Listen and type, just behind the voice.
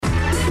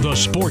The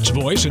sports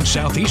voice in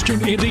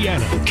southeastern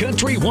Indiana,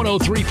 Country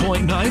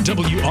 103.9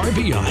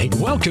 WRBI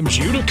welcomes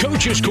you to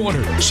Coach's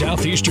Corner,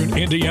 southeastern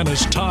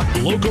Indiana's top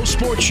local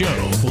sports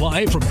show.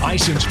 Live from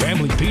Ison's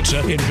Family Pizza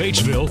in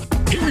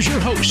Batesville, here's your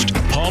host,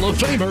 Hall of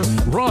Famer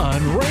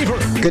Ron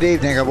Raver. Good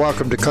evening and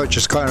welcome to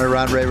Coach's Corner.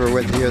 Ron Raver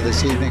with you here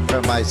this evening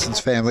from Ison's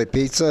Family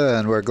Pizza,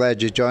 and we're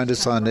glad you joined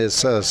us on this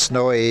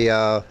snowy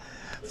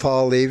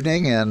fall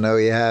evening. And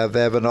we have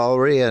Evan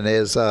Ulrey and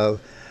his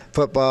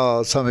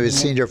some of his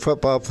senior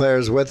football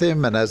players with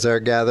him, and as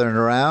they're gathering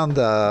around,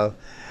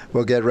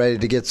 we'll get ready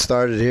to get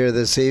started here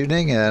this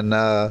evening.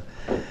 And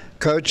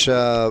Coach,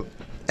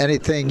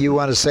 anything you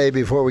want to say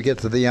before we get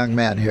to the young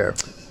man here?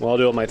 Well, I'll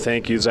do all my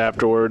thank yous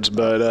afterwards,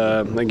 but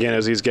again,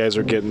 as these guys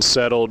are getting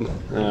settled,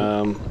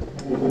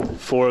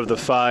 4 of the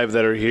 5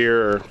 that are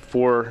here are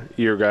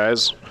 4-year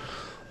guys.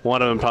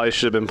 One of them probably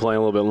should have been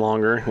playing a little bit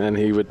longer, and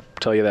he would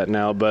tell you that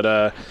now,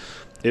 but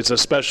it's a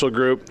special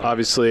group,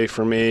 obviously,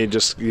 for me,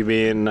 just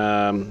being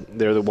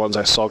they're the ones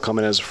I saw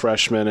coming as a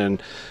freshman. And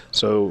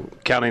so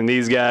counting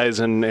these guys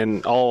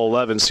and all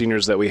 11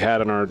 seniors that we had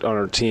on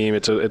our team,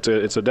 it's a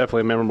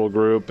definitely a memorable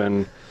group.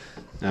 And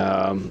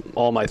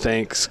all my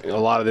thanks, a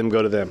lot of them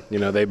go to them. You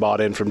know, they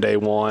bought in from day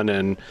one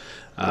and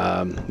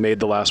made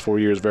the last 4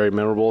 years very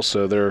memorable.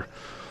 So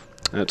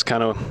it's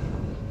kind of,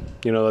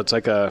 you know, it's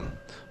like a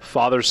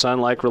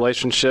father-son-like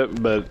relationship.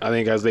 But I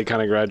think as they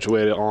kind of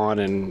graduated on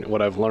and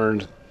what I've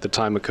learned the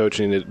time of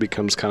coaching, it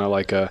becomes kind of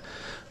like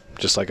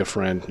just like a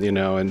friend, you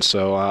know. And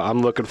so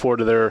I'm looking forward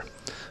to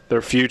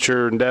their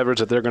future endeavors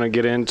that they're going to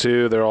get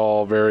into. They're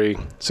all very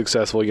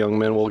successful young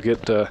men. We'll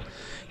get to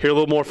hear a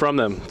little more from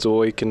them, so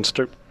we can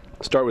start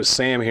with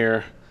Sam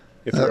here,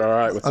 if you're all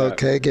right with that.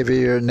 Okay, give you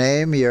your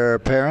name, your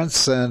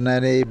parents, and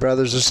any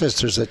brothers or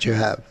sisters that you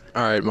have.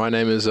 All right, my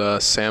name is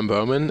Sam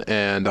Bowman,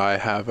 and I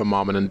have a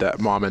mom and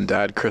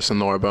dad, Chris and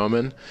Laura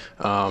Bowman.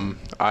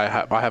 I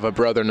have a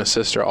brother and a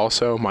sister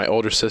also. My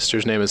older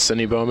sister's name is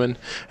Cindy Bowman,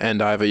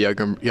 and I have a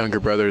younger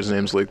brother. His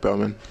name's Luke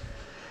Bowman.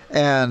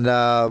 And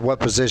what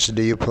position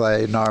do you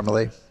play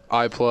normally?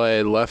 I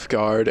play left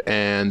guard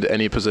and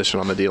any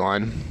position on the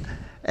D-line.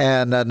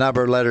 And a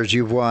number of letters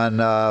you've won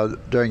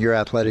during your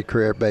athletic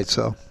career at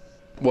Batesville.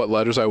 What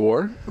letters I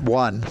wore?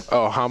 1.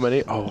 Oh, how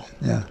many? Oh,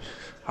 yeah.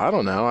 I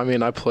don't know. I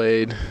mean, I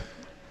played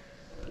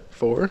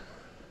 4.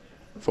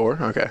 4?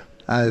 Okay.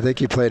 I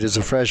think you played as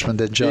a freshman,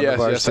 didn't you? Yes,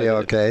 varsity? yes, I did.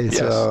 Okay. Yes.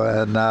 So,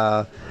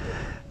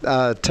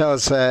 and tell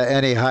us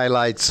any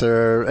highlights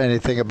or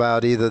anything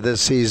about either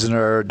this season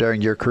or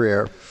during your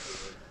career.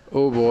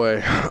 Oh,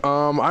 boy.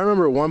 I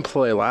remember one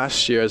play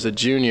last year as a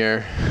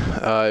junior.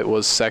 It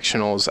was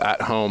sectionals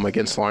at home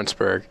against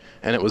Lawrenceburg,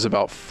 and it was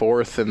about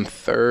 4th and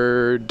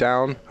 3rd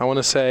down, I want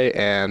to say,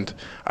 and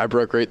I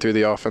broke right through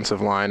the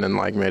offensive line and,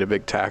 made a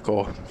big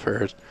tackle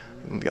for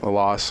a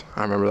loss.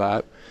 I remember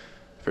that,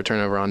 for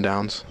turnover on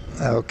downs.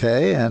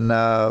 Okay, and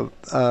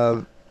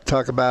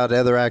talk about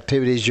other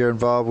activities you're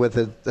involved with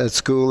at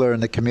school or in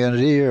the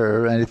community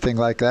or anything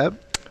like that.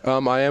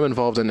 I am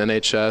involved in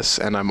NHS,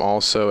 and I'm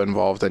also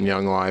involved in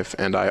Young Life,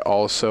 and I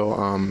also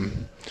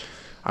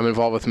I'm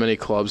involved with many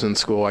clubs in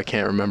school. I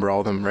can't remember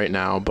all of them right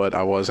now, but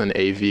I was in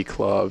AV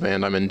club,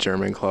 and I'm in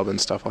German club and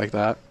stuff like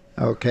that.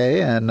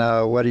 Okay, and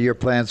what are your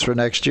plans for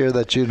next year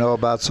that you know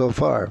about so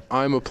far?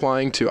 I'm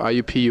applying to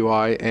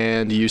IUPUI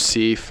and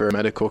UC for a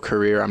medical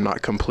career. I'm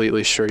not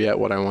completely sure yet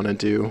what I want to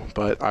do,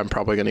 but I'm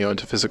probably going to go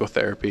into physical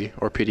therapy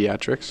or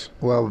pediatrics.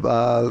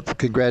 Well,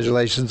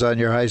 congratulations on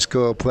your high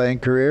school playing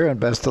career, and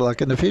best of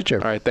luck in the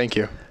future. All right, thank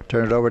you.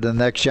 Turn it over to the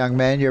next young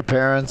man. Your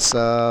parents,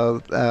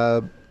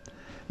 your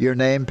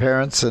name,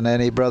 parents, and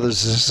any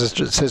brothers and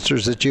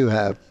sisters that you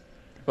have.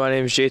 My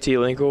name is JT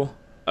Linkle.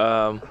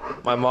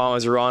 My mom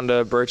is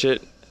Rhonda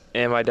Burchett,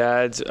 and my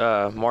dad's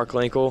Mark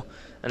Linkle.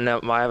 And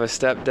I have a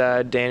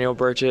stepdad, Daniel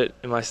Burchett,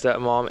 and my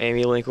stepmom,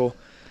 Amy Linkle.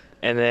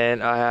 And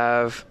then I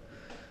have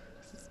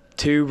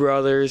 2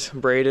 brothers,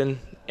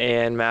 Braden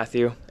and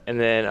Matthew. And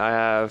then I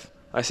have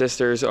my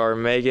sisters are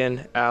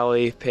Megan,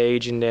 Allie,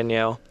 Paige, and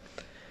Danielle.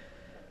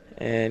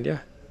 And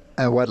yeah.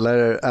 And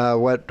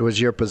what was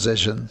your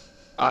position?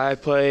 I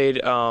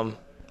played kind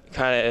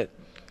of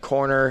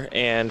corner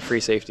and free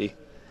safety.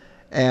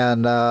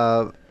 And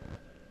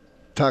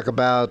talk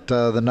about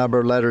the number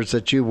of letters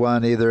that you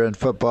won either in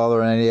football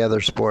or any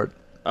other sport.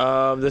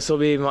 This will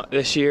be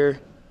this year.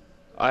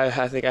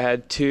 I think I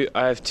have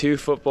 2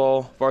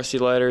 football varsity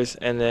letters,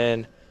 and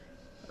then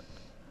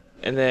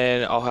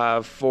I'll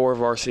have 4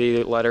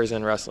 varsity letters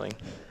in wrestling.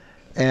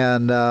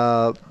 And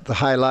the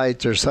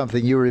highlights or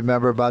something you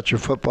remember about your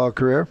football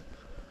career?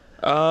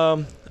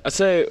 I'd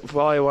say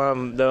probably one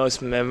of the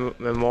most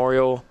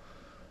memorial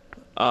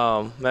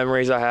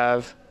memories I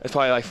have. It's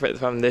probably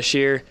from this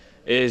year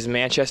is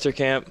Manchester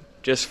camp,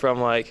 just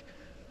from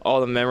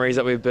all the memories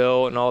that we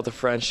built and all the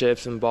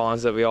friendships and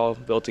bonds that we all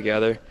built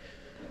together.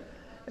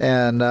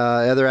 And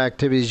other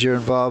activities you're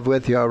involved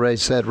with? You already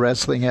said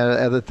wrestling.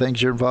 Other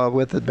things you're involved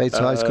with at Bates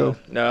High School?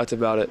 No, that's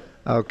about it.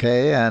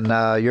 Okay, and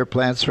your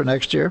plans for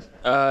next year?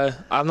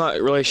 I'm not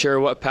really sure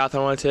what path I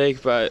want to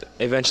take, but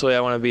eventually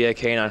I want to be a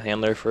canine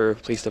handler for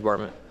police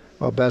department.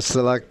 Well, best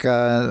of luck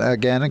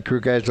again, and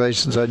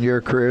congratulations on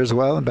your career as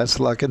well, and best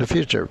of luck in the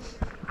future.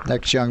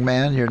 Next young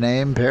man, your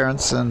name,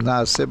 parents,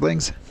 and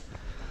siblings.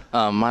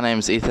 My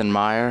name's Ethan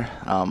Meyer.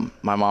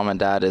 My mom and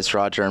dad is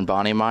Roger and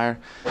Bonnie Meyer,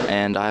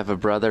 and I have a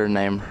brother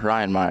named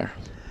Ryan Meyer.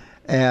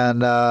 And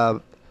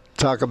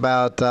talk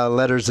about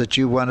letters that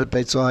you won at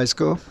Batesville High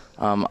School.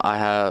 I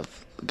have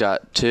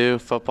got 2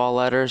 football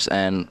letters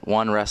and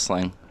 1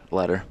 wrestling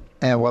letter.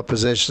 And what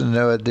position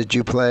did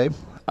you play?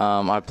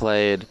 I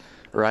played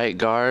right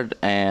guard,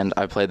 and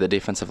I played the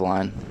defensive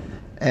line.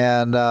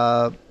 And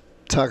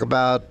talk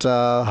about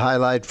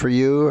highlight for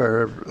you,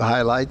 or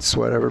highlights,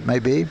 whatever it may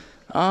be.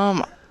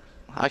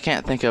 I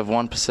can't think of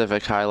one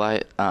specific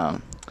highlight.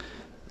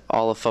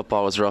 All of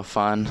football was real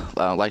fun.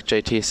 Like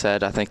JT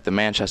said, I think the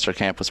Manchester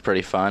camp was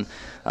pretty fun.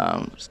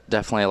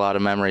 Definitely a lot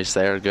of memories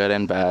there, good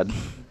and bad.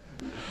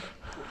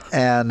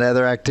 And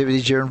other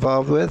activities you're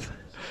involved with?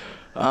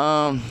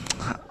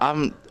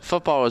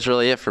 Football was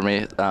really it for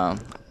me. I'm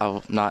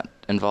not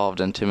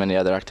involved in too many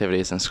other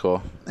activities in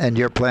school. And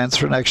your plans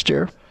for next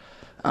year?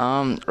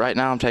 Right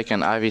now I'm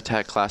taking Ivy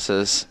Tech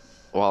classes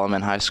while I'm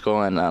in high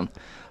school, and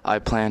I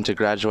plan to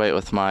graduate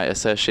with my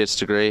associate's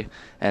degree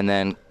and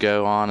then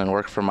go on and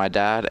work for my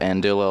dad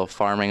and do a little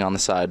farming on the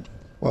side.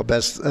 Well,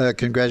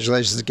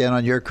 congratulations again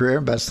on your career,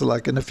 and best of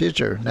luck in the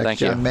future. Next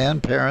Thank you. young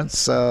man,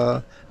 parents,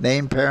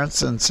 name,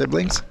 parents, and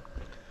siblings.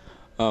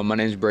 My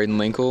name is Braden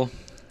Linkle.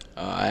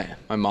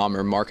 My mom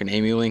are Mark and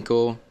Amy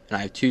Linkle, and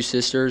I have 2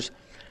 sisters,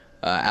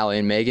 Allie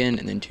and Megan,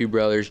 and then 2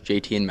 brothers,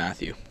 JT and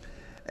Matthew.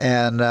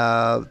 And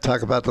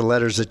talk about the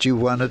letters that you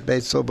won at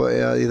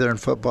Batesville, either in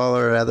football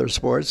or other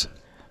sports.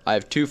 I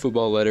have 2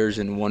 football letters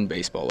and 1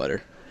 baseball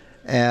letter.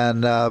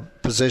 And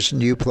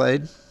position you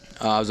played?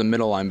 I was a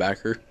middle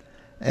linebacker.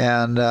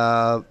 And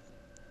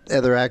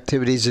other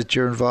activities that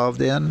you're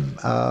involved in?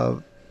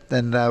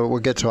 Then we'll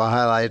get to a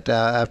highlight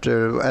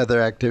after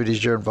other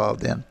activities you're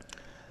involved in.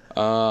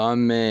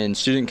 I'm in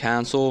student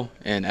council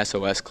and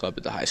SOS club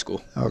at the high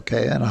school.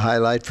 Okay, and a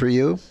highlight for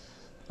you?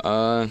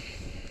 I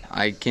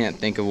can't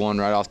think of one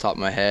right off the top of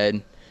my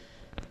head.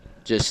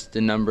 Just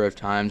the number of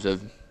times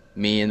of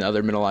me and the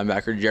other middle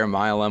linebacker,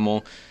 Jeremiah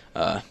Lemmel,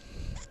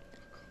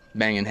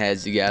 banging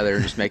heads together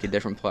and just making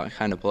different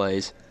kind of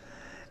plays.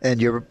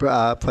 And your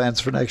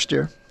plans for next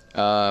year?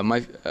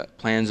 My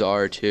plans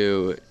are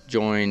to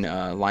join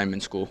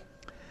lineman school.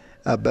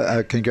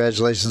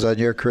 Congratulations on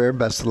your career.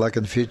 Best of luck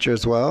in the future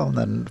as well. And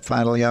then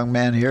final young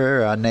man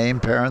here,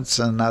 name, parents,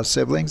 and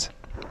siblings.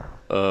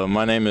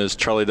 My name is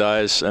Charlie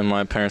Dice, and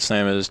my parents'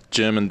 name is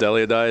Jim and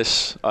Delia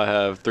Dice. I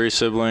have 3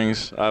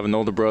 siblings. I have an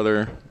older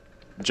brother,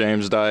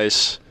 James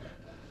Dice,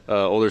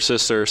 older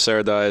sister,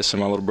 Sarah Dice,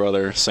 and my little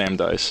brother, Sam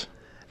Dice.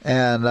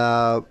 And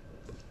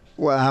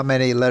how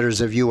many letters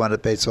have you won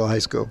at Batesville High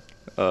School?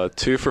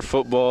 2 for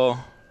football,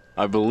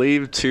 I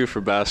believe 2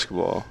 for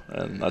basketball,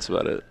 and that's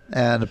about it.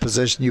 And the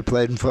position you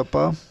played in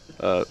football?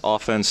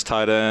 Offense,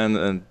 tight end,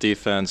 and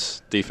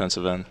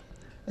defensive end.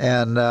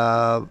 And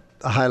a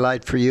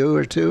highlight for you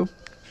or 2?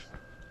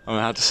 I'm going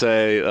to have to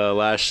say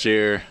last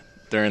year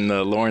during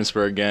the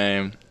Lawrenceburg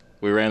game,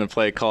 we ran a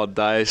play called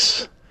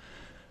Dice,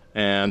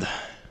 and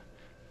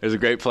it was a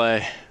great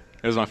play.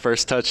 It was my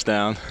first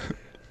touchdown.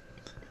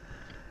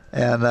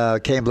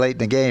 And came late in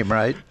the game,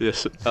 right?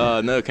 Yes.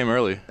 No, it came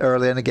early.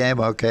 Early in the game?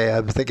 Okay.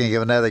 I'm thinking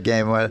of another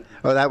game.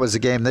 That was the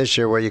game this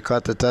year where you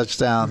caught the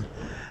touchdown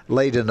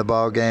late in the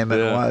ball game.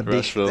 And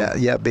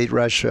Rushville. Beat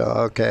Rushville.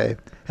 Okay.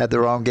 Had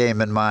the wrong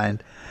game in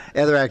mind.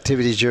 Other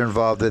activities you're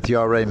involved with, you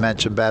already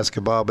mentioned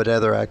basketball, but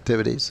other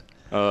activities?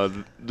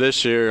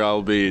 This year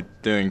I'll be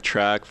doing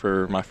track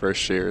for my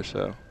first year,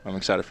 so I'm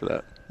excited for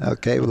that.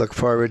 Okay. We look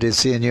forward to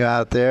seeing you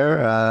out there.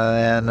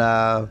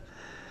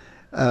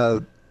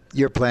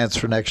 Your plans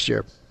for next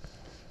year?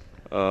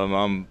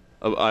 I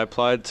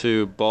applied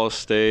to Ball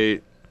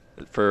State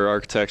for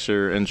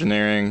architecture,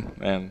 engineering,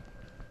 and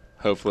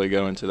hopefully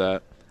go into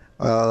that.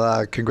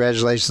 Well,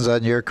 congratulations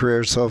on your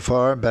career so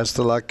far. Best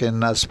of luck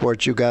in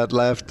sports you got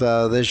left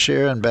this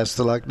year, and best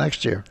of luck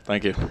next year.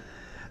 Thank you.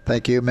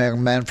 Thank you,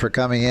 man, for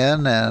coming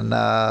in. And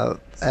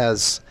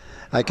as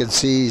I can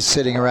see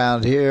sitting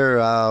around here,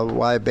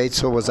 why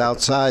Batesville was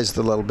outsized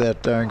a little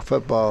bit during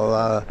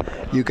football.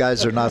 You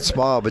guys are not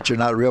small, but you're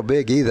not real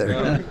big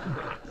either.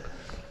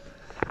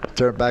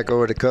 Turn it back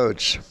over to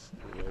Coach.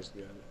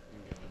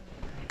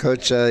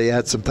 Coach, you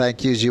had some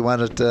thank yous you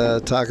wanted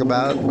to talk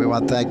about. We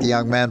want to thank the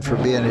young men for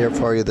being here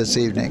for you this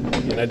evening.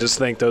 And I just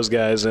thank those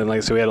guys. And like I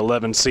said, we had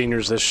 11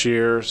 seniors this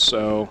year.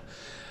 So,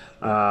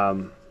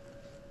 ultimately,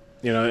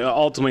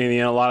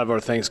 a lot of our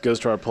thanks goes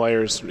to our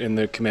players in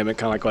the commitment,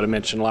 kind of like what I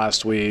mentioned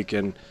last week.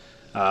 And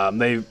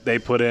they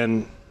put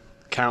in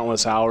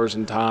countless hours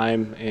and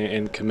time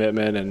and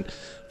commitment. And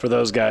for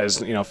those guys,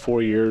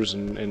 4 years.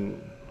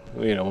 And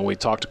when we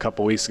talked a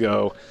couple weeks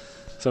ago,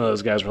 some of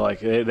those guys were like,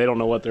 they don't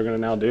know what they're going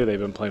to now do. They've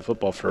been playing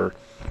football for,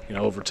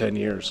 over 10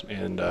 years.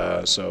 And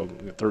so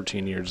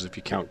 13 years if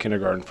you count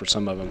kindergarten for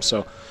some of them.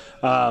 So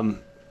the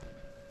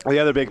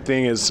other big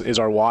thing is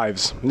our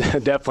wives.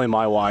 Definitely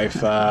my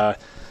wife.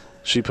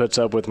 she puts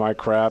up with my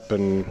crap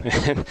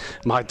and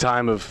my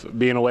time of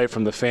being away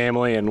from the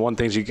family. And one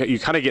thing you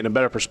kind of get in a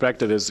better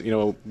perspective is,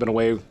 been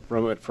away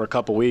from it for a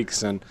couple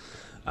weeks, and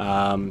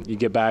you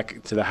get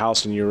back to the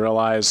house and you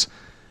realize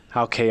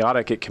how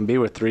chaotic it can be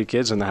with 3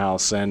 kids in the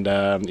house. And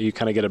you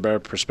kind of get a better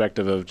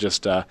perspective of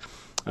just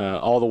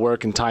all the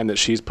work and time that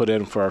she's put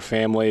in for our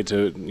family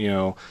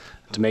to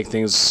make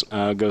things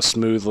go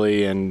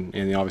smoothly. And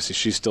obviously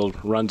she still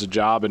runs a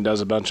job and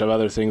does a bunch of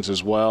other things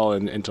as well,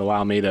 and to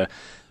allow me to,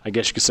 I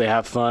guess you could say,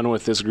 have fun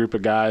with this group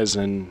of guys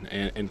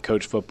and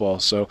coach football.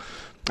 So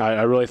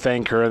I really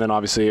thank her. And then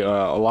obviously a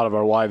lot of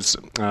our wives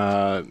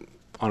on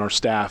our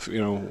staff,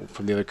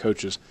 from the other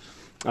coaches.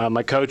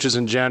 My coaches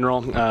in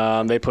general,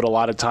 they put a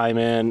lot of time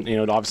in,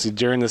 obviously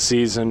during the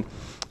season,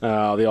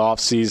 the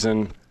off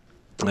season,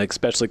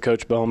 especially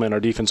Coach Bowman, our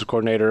defensive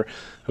coordinator,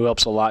 who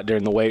helps a lot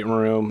during the weight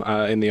room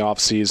in the off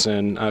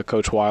season,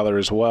 Coach Weiler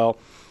as well.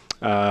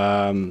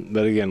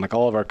 But again, like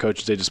all of our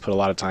coaches, they just put a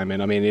lot of time in.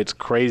 I mean, it's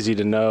crazy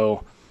to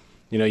know,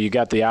 you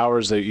got the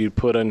hours that you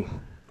put in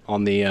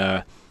on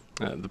the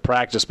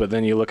practice, but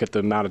then you look at the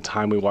amount of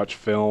time we watch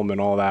film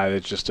and all that.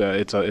 It's just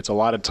it's a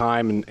lot of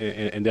time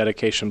and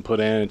dedication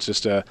put in. It's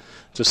just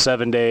it's a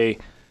 7-day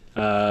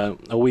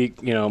a week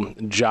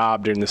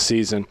job during the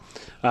season.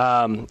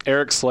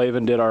 Eric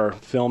Slavin did our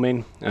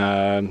filming.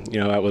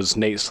 That was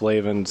Nate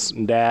Slavin's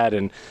dad,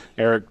 and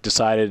Eric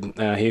decided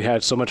he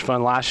had so much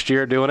fun last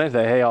year doing it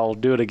that, hey, I'll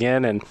do it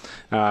again, and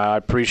I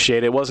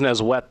appreciate it. It wasn't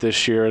as wet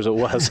this year as it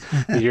was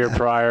the year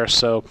prior,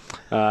 so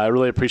I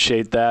really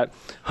appreciate that.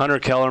 Hunter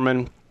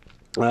Kellerman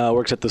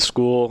works at the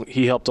school.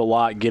 He helped a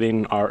lot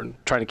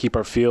trying to keep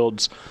our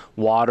fields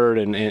watered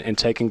and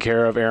taken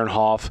care of. Aaron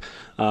Hoff,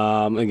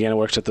 again,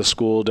 works at the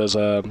school, does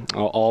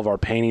all of our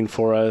painting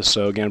for us.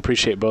 So again,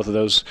 appreciate both of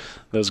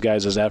those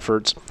guys'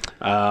 efforts.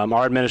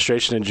 Our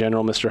administration in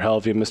general, Mr.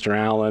 Helvey, Mr.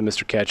 Allen,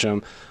 Mr.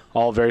 Ketchum,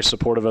 all very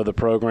supportive of the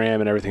program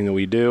and everything that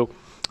we do.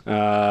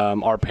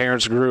 Our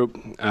parents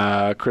group,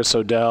 Chris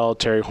Odell,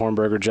 Terry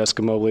Hornberger,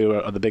 Jessica Mobley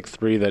are the big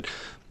 3 that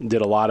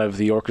did a lot of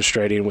the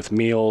orchestrating with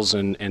meals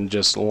and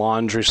just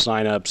laundry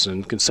signups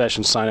and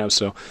concession signups.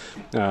 So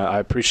I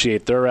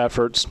appreciate their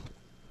efforts.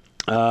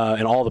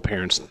 And all the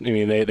parents. I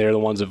mean, they're the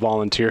ones that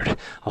volunteered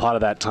a lot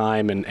of that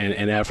time and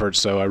effort,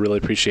 so I really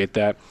appreciate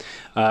that.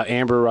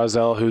 Amber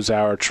Rozelle, who's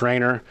our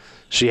trainer,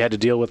 she had to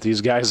deal with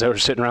these guys that were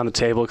sitting around the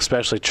table,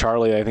 especially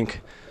Charlie. I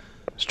think,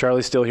 is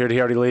Charlie still here? Did he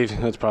already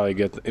leave? That's probably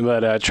good.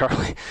 But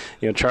Charlie,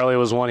 Charlie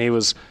was one. He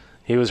was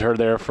hurt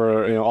there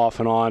for off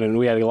and on, and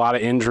we had a lot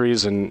of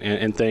injuries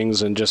and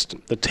things, and just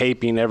the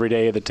taping every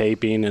day, the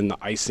taping and the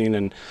icing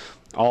and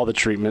all the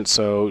treatment.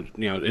 So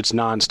it's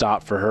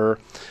nonstop for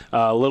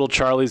her. Little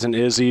Charlie's and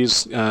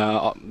Izzy's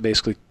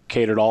basically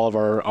catered all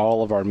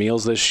of our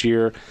meals this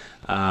year,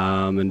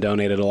 and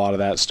donated a lot of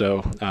that.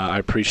 So I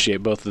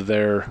appreciate both of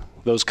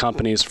those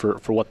companies for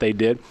what they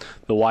did.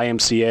 The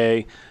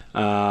YMCA,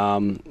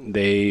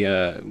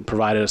 they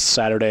provided us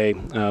Saturday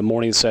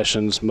morning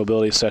sessions,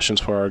 mobility sessions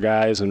for our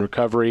guys in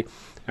recovery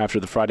after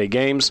the Friday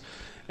games.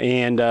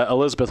 And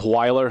Elizabeth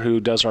Weiler, who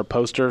does our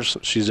posters,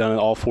 she's done it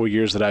all 4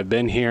 years that I've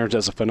been here,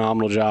 does a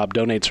phenomenal job,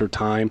 donates her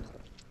time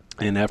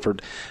and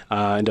effort,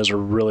 and does a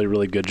really,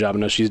 really good job. I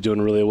know she's doing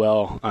really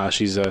well.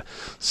 She's a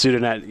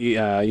student at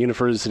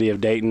University of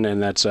Dayton,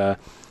 and that's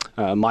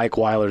Mike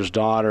Weiler's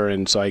daughter,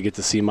 and so I get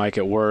to see Mike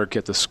at work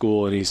at the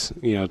school, and he's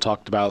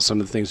talked about some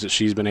of the things that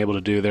she's been able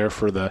to do there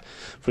for the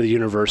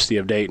University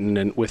of Dayton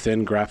and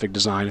within graphic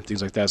design and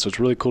things like that. So it's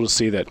really cool to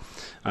see that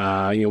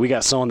we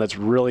got someone that's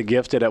really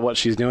gifted at what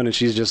she's doing, and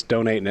she's just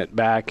donating it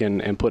back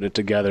and putting it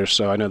together.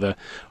 So I know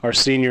our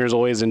seniors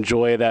always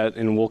enjoy that,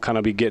 and we'll kind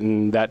of be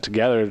getting that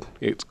together.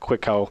 It's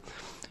quick how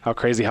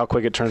crazy how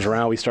quick it turns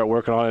around. We start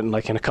working on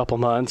it in a couple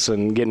months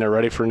and getting it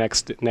ready for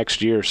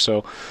next year.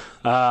 So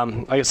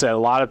like I said, a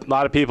lot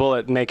of people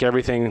that make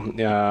everything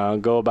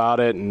go about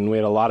it, and we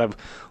had a lot of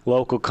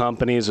local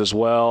companies as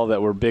well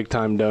that were big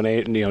time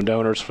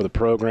donors for the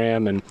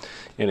program, and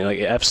like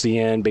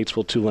FCN,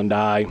 Batesville Tool and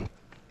Die,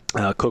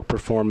 Cook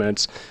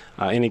Performance,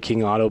 Any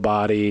King Auto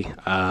Body.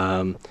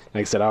 Like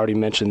I said, I already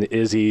mentioned the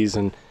Izzy's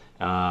and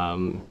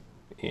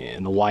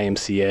the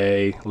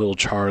YMCA, Little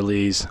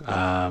Charlie's.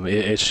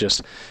 It's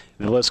just,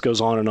 the list goes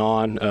on and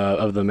on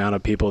of the amount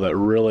of people that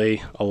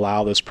really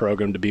allow this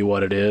program to be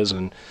what it is.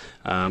 And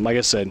like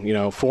I said,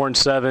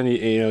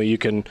 4-7, you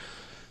can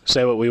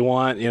say what we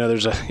want.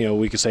 There's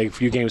we could say a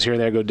few games here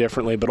and there go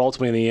differently, but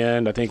ultimately in the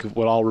end, I think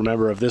what I'll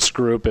remember of this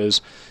group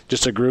is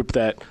just a group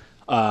that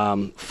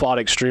fought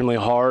extremely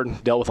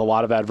hard, dealt with a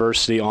lot of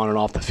adversity on and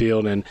off the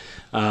field, and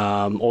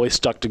always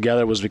stuck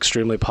together, was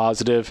extremely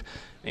positive.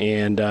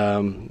 And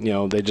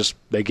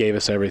they gave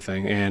us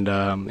everything, and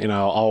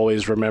I'll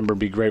always remember and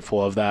be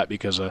grateful of that,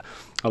 because a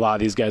lot of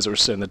these guys that were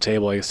sitting at the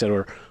table, like I said,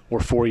 were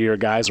 4-year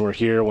guys, and were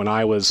here when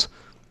I was,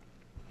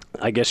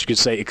 I guess you could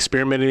say,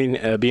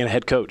 experimenting being a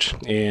head coach,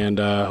 and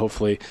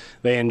hopefully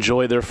they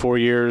enjoyed their 4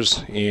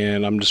 years,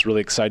 and I'm just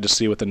really excited to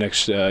see what the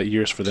next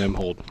years for them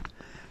hold.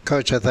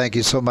 Coach, I thank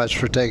you so much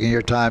for taking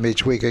your time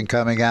each week and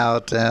coming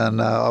out,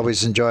 and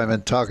always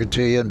enjoyment talking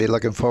to you, and be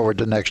looking forward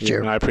to next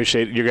year. I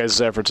appreciate your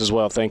guys' efforts as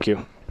well. Thank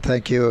you.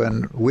 Thank you,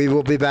 and we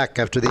will be back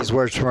after these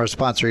words from our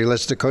sponsor. You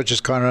listen to Coach's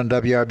Corner on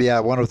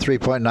WRBI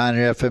 103.9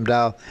 your FM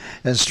dial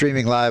and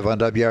streaming live on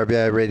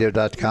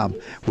WRBIRadio.com.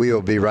 We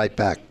will be right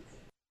back.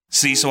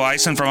 Cecil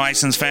Eisen from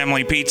Eisen's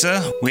Family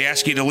Pizza. We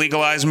asked you to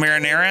legalize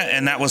marinara,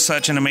 and that was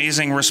such an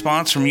amazing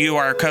response from you,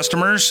 our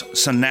customers.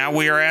 So now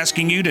we are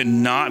asking you to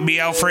not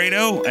be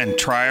Alfredo and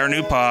try our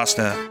new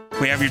pasta.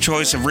 We have your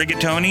choice of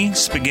rigatoni,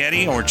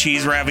 spaghetti, or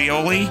cheese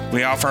ravioli.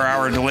 We offer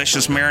our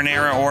delicious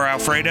marinara or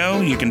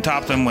Alfredo. You can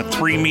top them with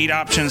 3 meat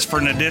options for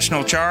an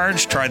additional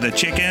charge. Try the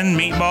chicken,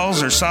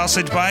 meatballs, or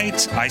sausage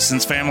bites.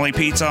 Eisen's Family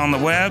Pizza on the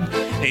web,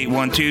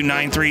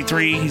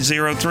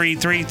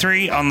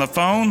 812-933-0333 on the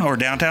phone, or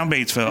downtown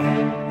Batesville.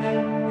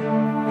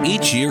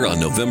 Each year on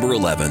November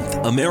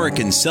 11th,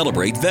 Americans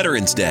celebrate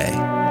Veterans Day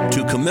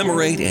to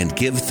commemorate and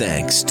give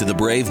thanks to the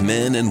brave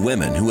men and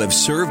women who have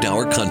served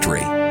our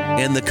country.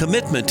 And the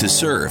commitment to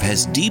serve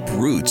has deep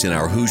roots in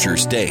our Hoosier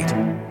state,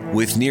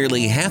 with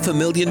nearly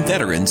 500,000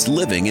 veterans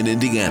living in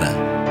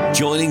Indiana.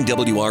 Joining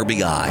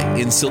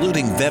WRBI in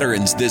saluting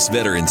veterans this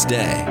Veterans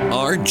Day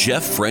are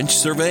Jeff French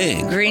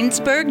Surveying,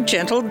 Greensburg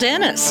Gentle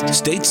Dentist,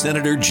 State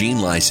Senator Gene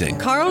Lysing,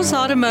 Carl's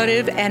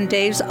Automotive and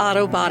Dave's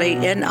Auto Body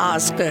in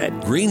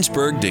Osgood,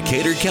 Greensburg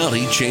Decatur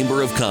County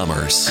Chamber of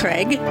Commerce,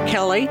 Craig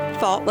Kelly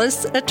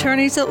Faultless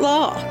Attorneys at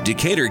Law,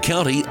 Decatur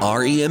County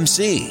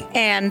REMC,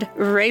 and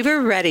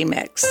Raver Ready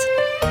Mix.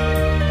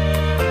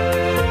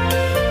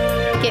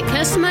 Get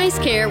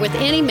customized care with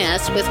any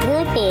mess with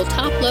Whirlpool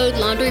top-load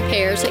laundry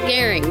pairs at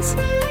Gehring's.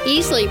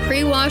 Easily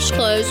pre-wash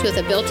clothes with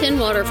a built-in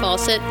water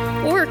faucet,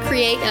 or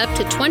create up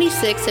to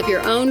 26 of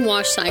your own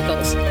wash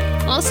cycles.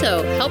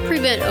 Also, help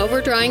prevent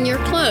over-drying your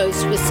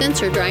clothes with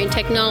sensor drying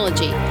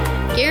technology.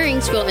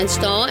 Gehring's will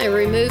install and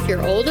remove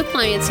your old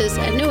appliances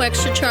at no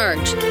extra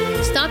charge.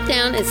 Stop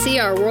down and see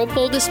our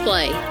Whirlpool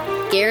display.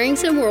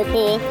 Gehring's and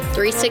Whirlpool,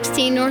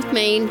 316 North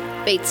Main,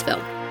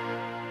 Batesville.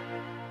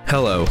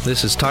 Hello,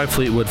 this is Ty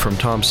Fleetwood from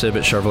Tom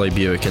Sibbett Chevrolet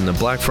Buick, and the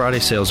Black Friday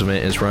sales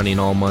event is running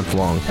all month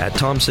long. At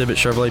Tom Sibbett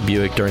Chevrolet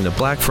Buick, during the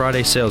Black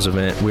Friday sales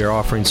event, we are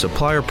offering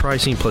supplier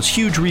pricing plus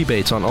huge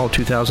rebates on all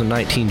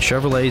 2019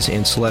 Chevrolets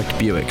and select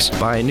Buicks.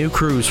 Buy a new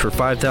Cruze for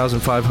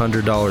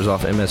 $5,500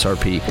 off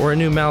MSRP, or a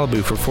new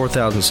Malibu for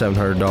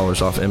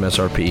 $4,700 off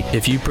MSRP.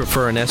 If you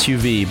prefer an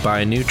SUV, buy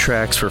a new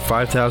Trax for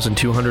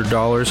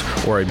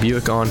 $5,200, or a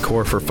Buick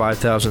Encore for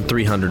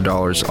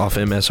 $5,300 off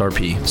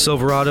MSRP.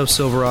 Silverado,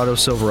 Silverado,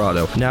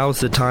 Silverado. Now is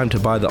the time to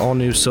buy the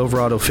all-new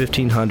Silverado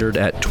 1500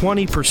 at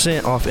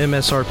 20% off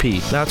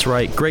MSRP. That's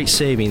right, great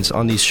savings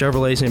on these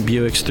Chevrolets and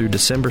Buicks through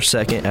December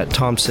 2nd at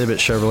Tom Sibbett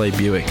Chevrolet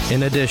Buick.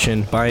 In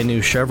addition, buy a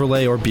new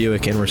Chevrolet or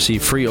Buick and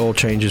receive free oil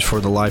changes for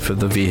the life of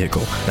the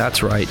vehicle.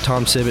 That's right,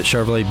 Tom Sibbett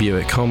Chevrolet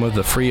Buick, home of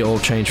the free oil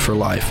change for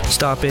life.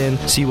 Stop in,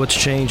 see what's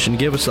changed, and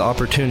give us the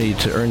opportunity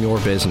to earn your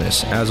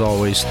business. As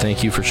always,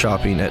 thank you for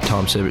shopping at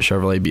Tom Sibbett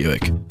Chevrolet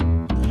Buick.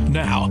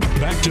 Now,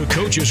 back to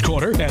Coach's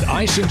Corner at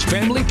Eisen's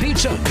Family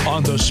Pizza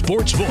on the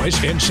Sports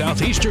Voice in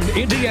Southeastern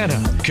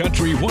Indiana.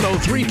 Country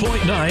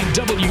 103.9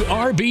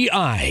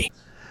 WRBI.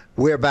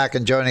 We're back,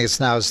 and joining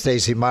us now is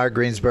Stacy Meyer,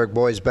 Greensburg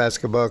boys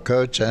basketball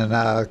coach.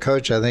 And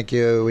Coach, I think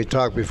we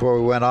talked before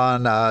we went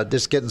on,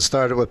 just getting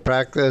started with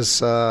practice.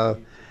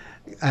 How'd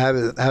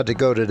it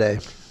go today?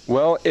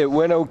 Well, it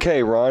went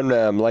okay,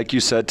 Ron. Like you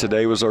said,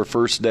 today was our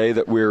first day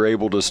that we were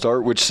able to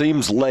start, which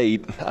seems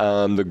late.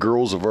 The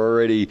girls have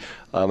already,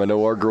 I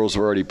know our girls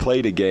have already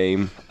played a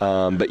game.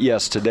 But,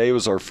 yes, today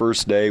was our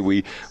first day.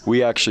 We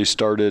actually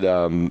started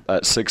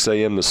at 6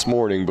 a.m. this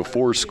morning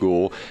before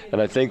school, and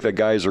I think the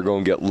guys are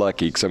going to get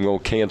lucky because I'm going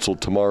to cancel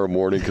tomorrow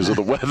morning because of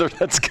the weather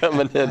that's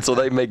coming in, so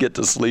they may get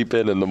to sleep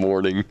in the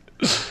morning.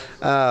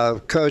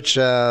 Coach,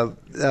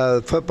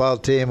 the football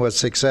team was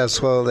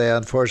successful. They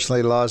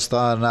unfortunately lost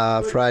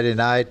on Friday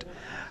night.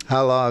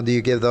 How long do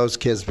you give those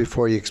kids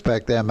before you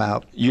expect them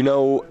out? You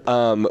know,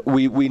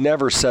 we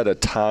never set a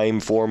time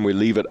for them. We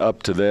leave it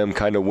up to them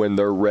kind of when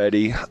they're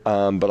ready.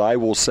 But I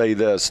will say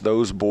this,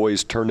 those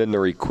boys turned in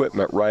their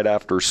equipment right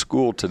after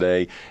school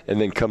today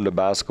and then come to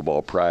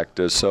basketball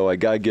practice. So I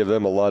got to give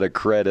them a lot of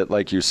credit.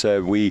 Like you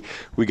said, we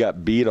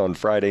got beat on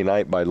Friday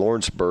night by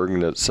Lawrenceburg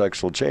in the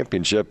sectional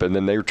championship, and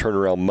then they turn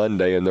around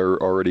Monday and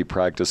they're already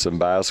practicing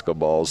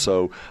basketball.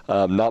 So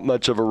not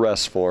much of a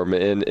rest for them,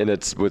 and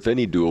it's with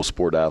any dual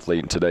sport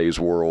athlete in today's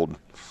world.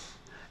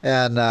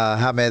 And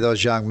how many of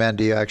those young men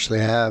do you actually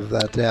have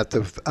that have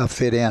to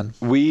fit in?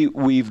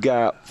 We've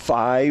got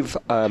 5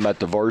 at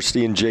the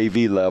varsity and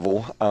JV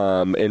level,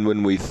 and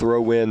when we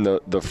throw in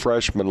the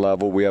freshman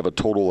level, we have a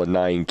total of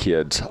 9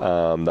 kids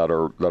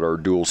that are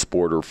dual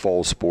sport or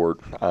fall sport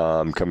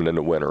coming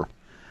into winter.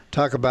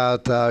 Talk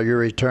about your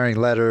returning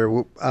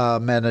letter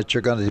men that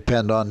you're going to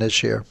depend on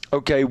this year.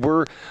 Okay,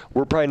 we're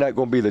probably not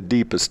going to be the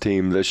deepest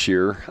team this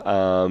year.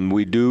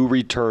 We do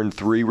return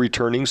 3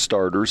 returning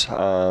starters.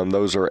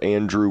 Those are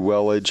Andrew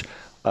Wellage,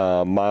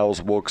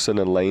 Miles Wilkson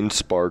and Lane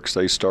Sparks.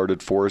 They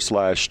started for us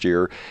last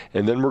year.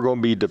 And then we're going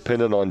to be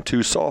dependent on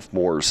 2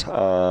 sophomores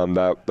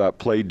that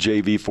played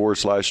JV for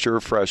us last year,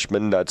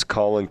 freshmen. That's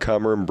Colin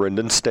Cummer and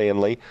Brendan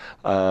Stanley.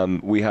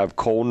 We have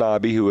Cole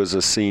Nobby, who is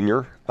a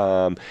senior.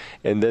 And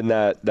then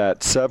that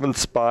 7th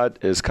spot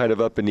is kind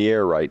of up in the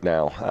air right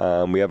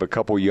now. We have a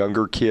couple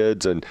younger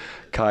kids, and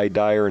Kai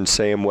Dyer and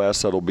Sam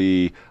West that'll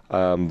be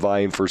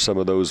vying for some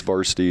of those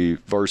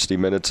varsity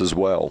minutes as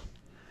well.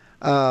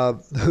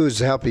 Who's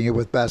helping you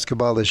with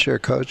basketball this year,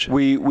 Coach?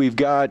 We've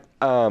got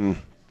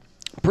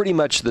pretty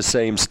much the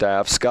same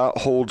staff. Scott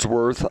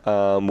Holdsworth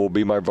will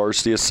be my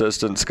varsity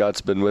assistant.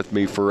 Scott's been with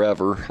me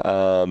forever.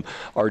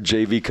 Our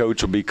JV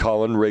coach will be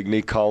Colin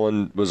Rigney.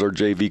 Colin was our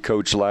JV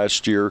coach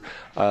last year.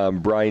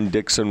 Brian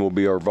Dixon will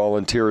be our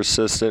volunteer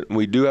assistant. And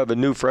we do have a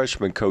new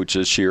freshman coach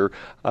this year.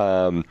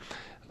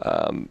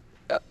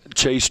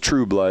 Chase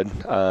Trueblood,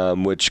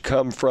 which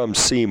come from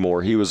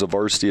Seymour. He was a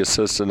varsity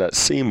assistant at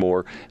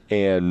Seymour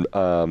and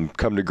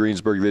come to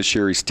Greensburg this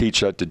year. He's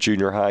teaching at the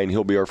junior high, and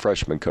he'll be our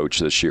freshman coach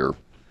this year.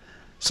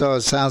 So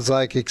it sounds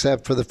like,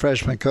 except for the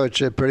freshman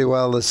coach, pretty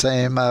well the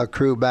same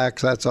crew back.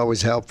 So that's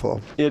always helpful.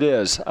 It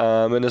is,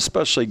 and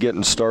especially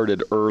getting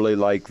started early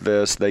like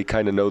this, they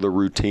kind of know the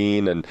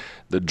routine and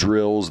the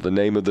drills, the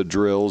name of the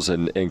drills,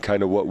 and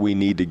kind of what we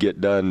need to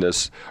get done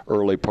this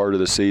early part of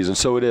the season.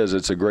 So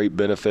it's a great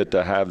benefit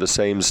to have the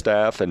same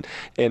staff. And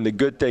the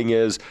good thing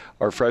is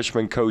our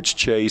freshman coach,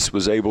 Chase,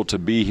 was able to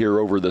be here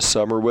over the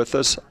summer with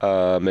us,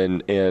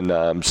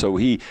 so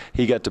he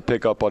got to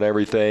pick up on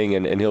everything,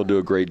 and he'll do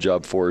a great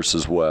job for us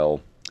as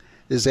well.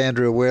 Is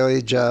Andrew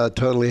Willage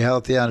totally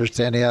healthy? I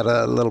understand he had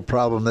a little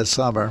problem this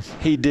summer.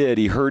 He did.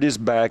 He hurt his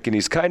back, and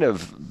he's kind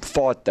of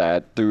fought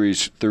that through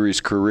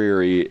his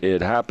career.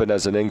 It happened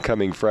as an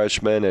incoming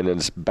freshman, and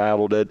has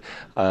battled it.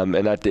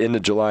 And at the end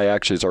of July,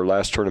 actually, it's our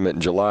last tournament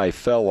in July,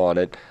 fell on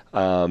it.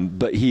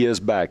 But he is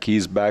back.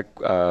 He's back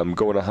going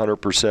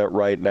 100%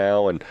 right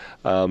now, and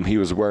he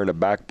was wearing a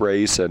back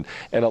brace, and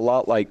a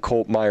lot like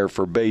Colt Meyer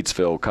for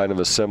Batesville, kind of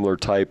a similar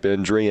type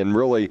injury. And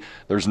really,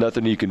 there's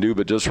nothing you can do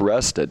but just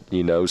rest it,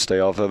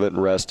 stay off of it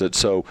and rest it.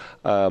 So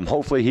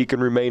hopefully he can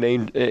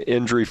remain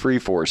injury-free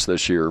for us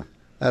this year.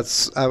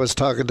 I was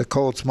talking to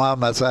Colt's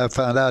mom. That's how I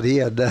found out he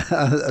had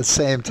the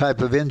same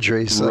type of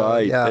injury. So,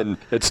 right, yeah. And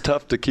it's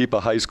tough to keep a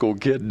high school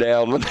kid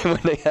down when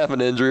they have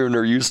an injury and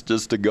they're used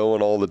just to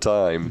going all the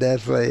time.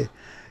 Definitely.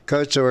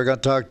 Coach, so we're going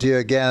to talk to you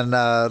again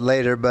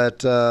later,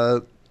 but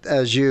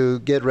as you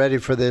get ready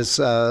for this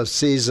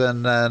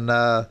season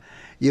and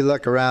you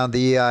look around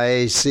the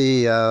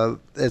EIAC,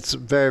 it's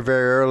very,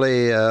 very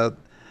early.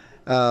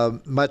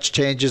 Much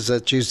changes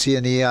that you see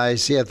in the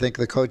EIAC. I think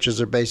the coaches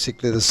are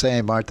basically the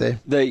same, aren't they?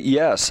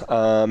 Yes,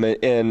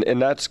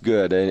 and that's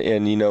good.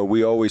 And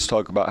we always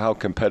talk about how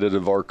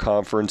competitive our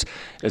conference.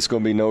 It's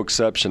going to be no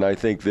exception. I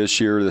think this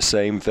year the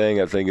same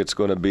thing. I think it's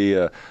going to be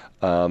a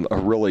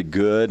really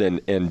good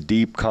and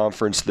deep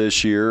conference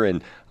this year,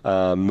 and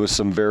with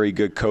some very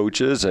good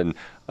coaches. And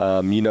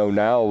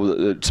now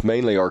it's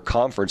mainly our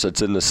conference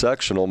that's in the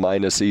sectional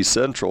minus East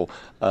Central.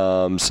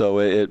 So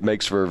it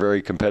makes for a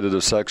very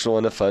competitive sectional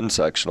and a fun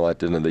sectional at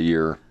the end of the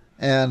year.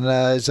 And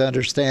as I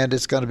understand,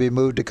 it's going to be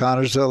moved to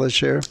Connersville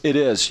this year? It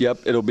is, yep.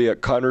 It'll be at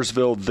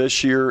Connersville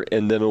this year,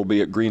 and then it'll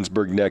be at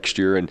Greensburg next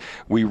year. And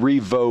we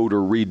re-vote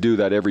or redo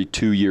that every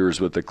 2 years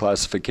with the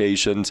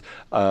classifications.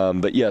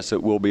 But, yes,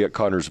 it will be at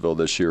Connersville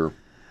this year.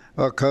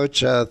 Well,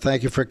 Coach,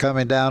 thank you for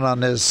coming down on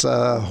this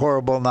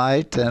horrible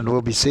night, and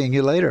we'll be seeing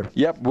you later.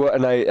 Yep, well,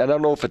 and I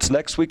don't know if it's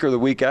next week or the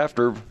week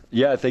after.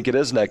 Yeah, I think it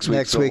is next week.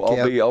 Next week,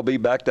 I'll be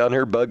back down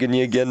here bugging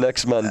you again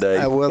next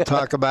Monday. We'll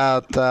talk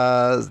about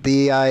the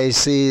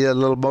EIAC a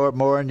little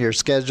more and your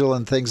schedule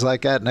and things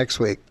like that next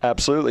week.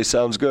 Absolutely,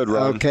 sounds good,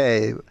 Ron.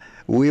 Okay.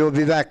 We will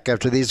be back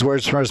after these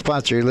words from our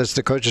sponsor. You listen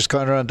to Coach's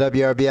Corner on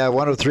WRBI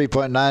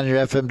 103.9 on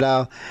your FM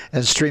dial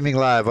and streaming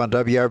live on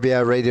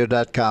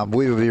WRBIRadio.com.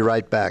 We will be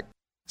right back.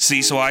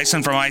 Cecil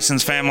Eisen from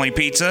Eisen's Family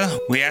Pizza.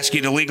 We asked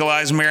you to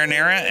legalize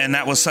marinara, and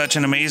that was such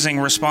an amazing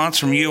response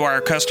from you,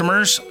 our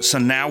customers. So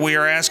now we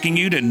are asking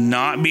you to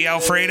not be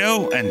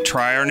Alfredo and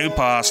try our new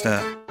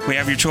pasta. We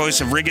have your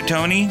choice of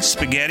rigatoni,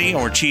 spaghetti,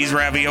 or cheese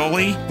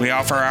ravioli. We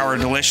offer our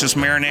delicious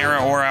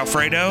marinara or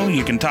Alfredo.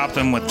 You can top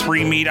them with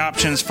 3 meat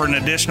options for an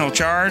additional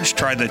charge.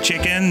 Try the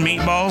chicken,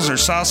 meatballs, or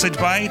sausage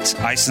bites.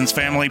 Eisen's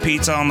Family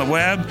Pizza on the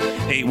web,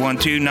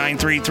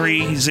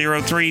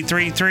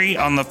 812-933-0333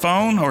 on the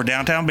phone or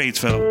downtown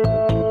Batesville.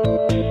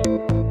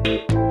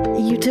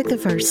 You took the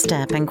first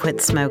step and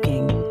quit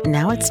smoking.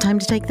 Now it's time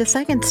to take the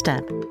second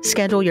step.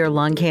 Schedule your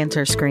lung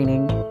cancer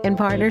screening. In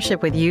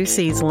partnership with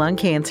UC's Lung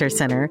Cancer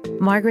Center,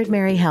 Margaret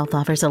Mary Health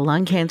offers a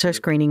lung cancer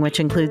screening which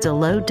includes a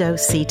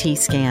low-dose CT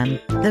scan.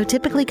 Though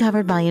typically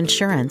covered by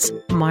insurance,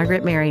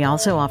 Margaret Mary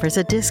also offers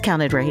a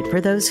discounted rate for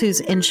those whose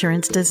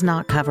insurance does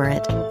not cover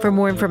it. For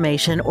more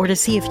information or to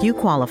see if you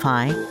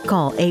qualify,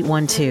 call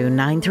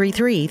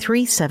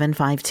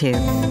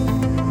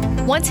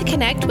 812-933-3752. Want to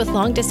connect with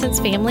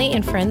long-distance family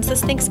and friends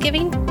this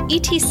Thanksgiving?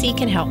 ETC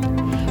can help.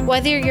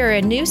 Whether you're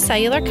a new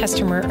cellular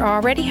customer or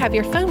already have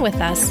your phone with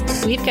us,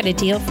 we've got a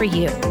deal for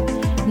you.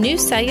 New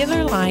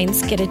cellular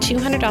lines get a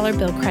 $200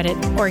 bill credit,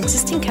 or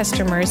existing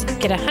customers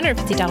get a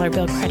 $150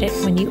 bill credit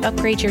when you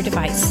upgrade your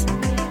device.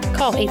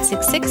 Call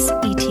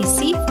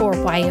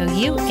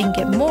 866-ETC-4YOU and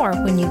get more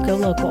when you go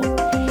local.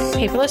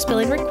 Paperless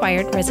billing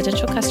required.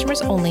 Residential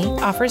customers only.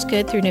 Offers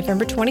good through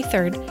November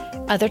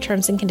 23rd. Other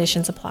terms and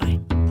conditions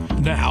apply.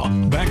 Now,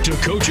 back to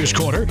Coach's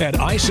Corner at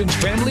Ison's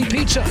Family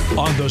Pizza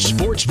on the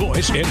Sports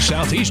Voice in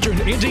Southeastern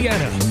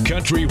Indiana.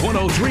 Country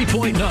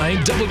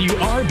 103.9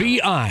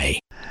 WRBI.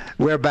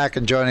 We're back,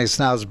 and joining us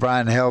now is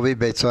Brian Helby,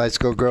 Batesville High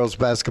School girls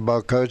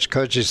basketball coach.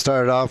 Coach, you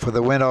started off with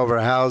a win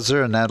over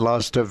Hauser and then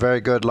lost to a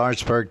very good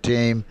Lawrenceburg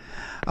team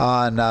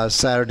on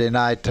Saturday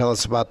night. Tell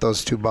us about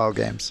those two ball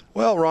games.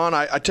 Well, Ron,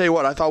 I tell you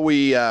what, I thought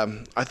we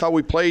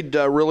played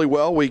really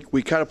well.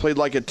 We kind of played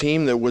like a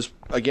team that was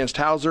against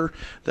Hauser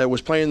that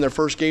was playing their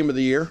first game of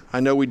the year. I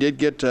know we did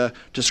get to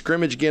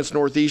scrimmage against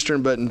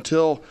Northeastern, but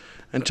until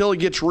it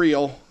gets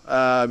real,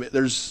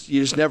 you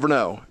just never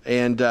know.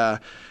 And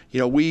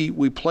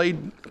we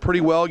played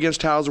pretty well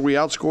against Hauser. We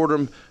outscored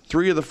them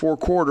 3 of the 4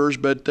 quarters,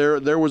 but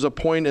there was a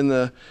point in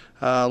the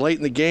late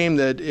in the game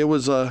that it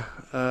was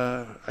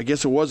I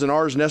guess it wasn't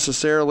ours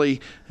necessarily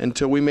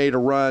until we made a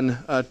run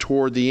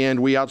toward the end.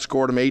 We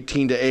outscored them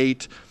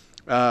 18-8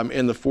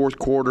 in the fourth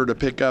quarter to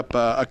pick up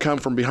a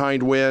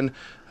come-from-behind win.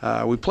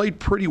 We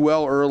played pretty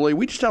well early.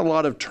 We just had a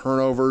lot of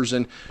turnovers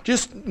and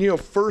just,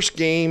 first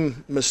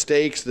game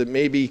mistakes that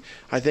maybe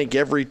I think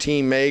every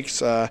team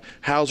makes.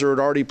 Hauser had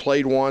already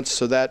played once,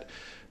 so that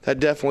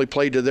definitely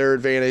played to their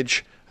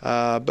advantage.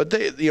 But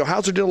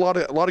Hauser did a lot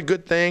of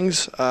good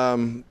things.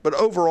 But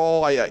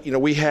overall,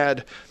 we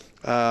had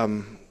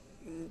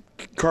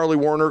Carly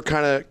Warner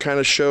kind of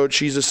showed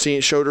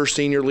showed her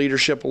senior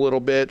leadership a little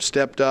bit,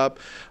 stepped up,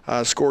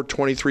 scored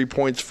 23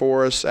 points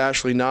for us.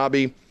 Ashley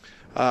Nobby,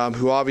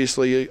 who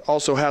obviously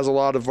also has a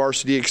lot of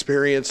varsity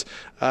experience,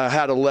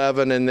 had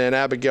 11, and then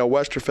Abigail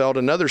Westerfeld,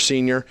 another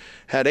senior,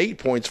 had 8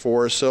 points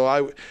for us.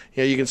 So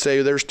you can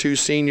say there's 2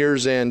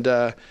 seniors and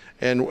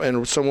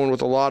someone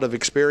with a lot of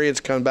experience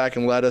come back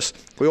and led us.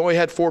 We only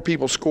had 4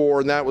 people score,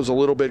 and that was a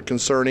little bit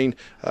concerning.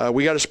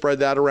 We got to spread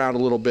that around a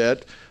little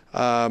bit.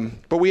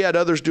 But we had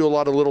others do a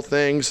lot of little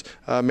things.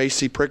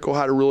 Macy Prickle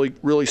had a really,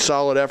 really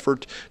solid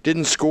effort.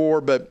 Didn't score,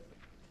 but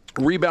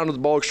rebounded the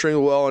ball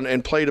extremely well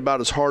and played about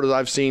as hard as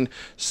I've seen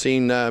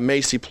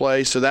Macy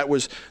play. So that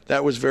was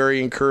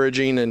very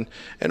encouraging. And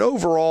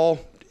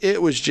overall,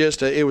 it was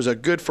a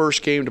good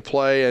first game to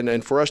play,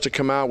 and for us to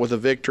come out with a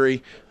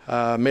victory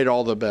made it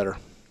all the better.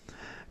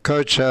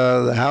 Coach,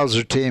 the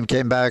Hauser team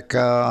came back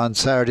on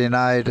Saturday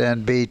night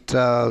and beat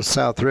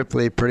South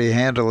Ripley pretty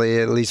handily,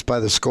 at least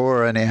by the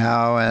score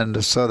anyhow,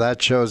 and so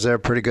that shows they're a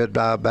pretty good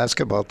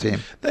basketball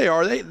team. They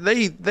are.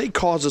 They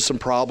caused us some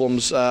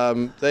problems.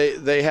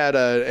 They had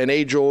an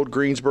age-old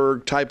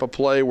Greensburg type of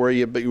play where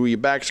you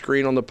back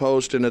screen on the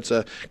post, and it's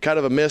a kind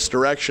of a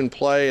misdirection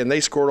play, and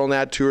they scored on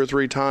that 2 or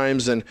 3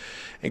 times, and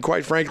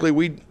quite frankly,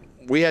 we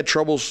had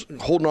troubles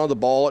holding on the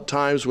ball at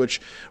times, which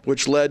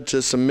led to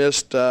some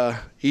missed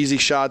easy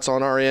shots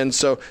on our end.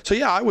 So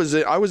yeah, I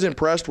was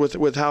impressed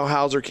with how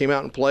Hauser came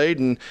out and played,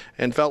 and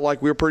felt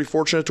like we were pretty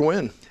fortunate to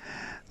win.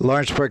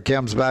 Lawrenceburg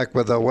comes back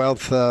with a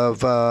wealth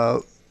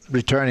of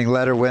returning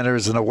letter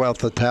winners and a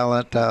wealth of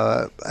talent.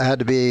 It had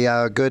to be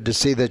good to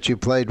see that you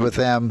played with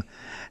them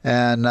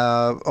and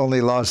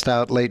only lost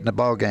out late in the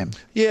ball game.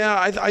 Yeah,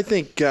 I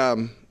think.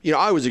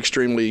 I was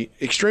extremely,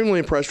 extremely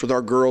impressed with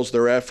our girls,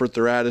 their effort,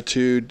 their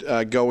attitude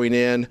going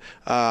in.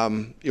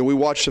 We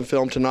watched some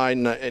film tonight,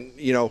 and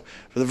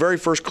for the very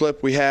first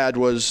clip we had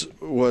was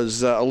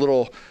a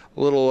little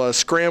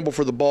scramble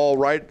for the ball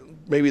right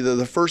maybe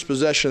the first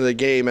possession of the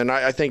game, and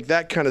I think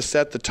that kind of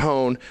set the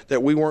tone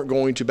that we weren't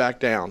going to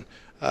back down.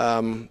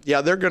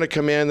 They're going to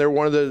come in. They're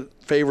one of the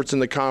favorites in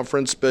the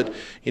conference, but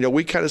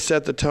we kind of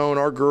set the tone.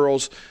 Our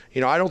girls,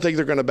 I don't think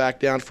they're going to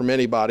back down from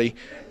anybody,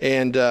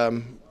 and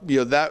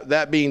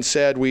that being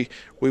said, we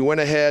went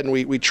ahead and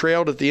we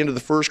trailed at the end of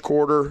the first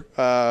quarter,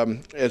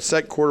 at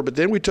second quarter, but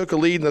then we took a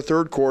lead in the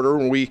third quarter,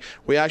 and we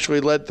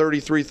actually led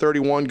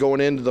 33-31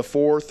 going into the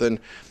fourth, and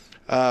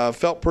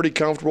felt pretty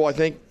comfortable. I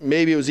think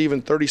maybe it was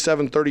even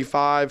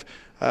 37-35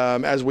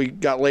 as we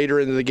got later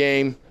into the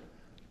game.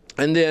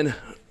 And then,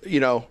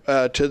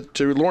 to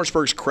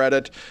Lawrenceburg's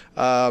credit,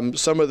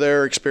 some of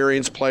their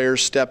experienced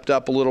players stepped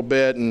up a little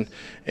bit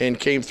and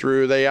came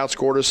through. They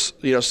outscored us,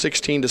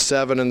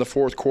 16-7 in the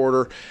fourth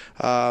quarter.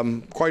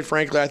 Quite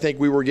frankly, I think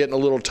we were getting a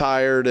little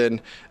tired,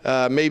 and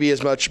maybe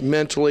as much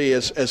mentally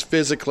as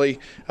physically,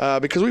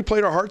 because we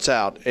played our hearts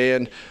out.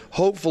 And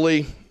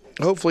hopefully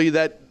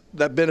that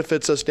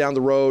benefits us down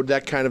the road.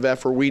 That kind of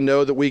effort, we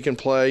know that we can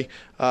play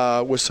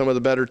with some of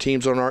the better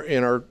teams in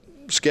our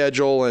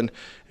schedule, and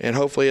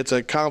hopefully it's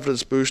a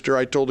confidence booster.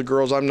 I told the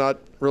girls I'm not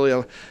really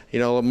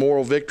a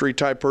moral victory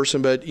type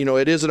person, but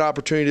it is an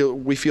opportunity that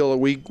we feel that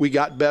we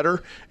got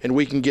better and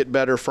we can get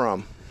better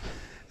from.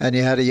 And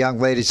you had a young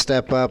lady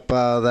step up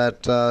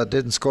that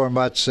didn't score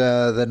much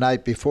the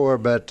night before,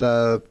 but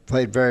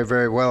played very,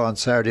 very well on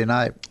Saturday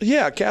night.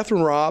 Yeah,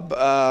 Catherine Robb.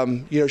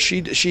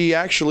 She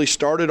actually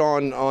started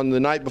on the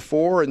night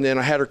before, and then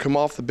I had her come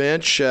off the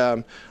bench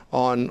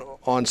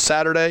on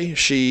Saturday.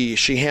 She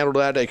handled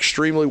that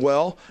extremely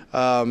well,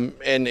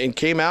 and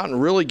came out and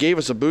really gave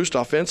us a boost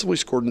offensively.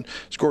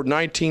 Scored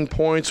 19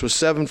 points, was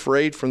 7 for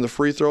 8 from the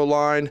free throw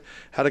line.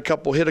 Hit a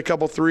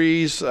couple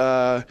threes.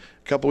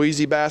 Couple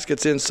easy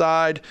baskets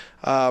inside.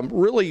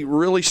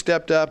 Really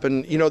stepped up,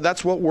 and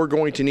that's what we're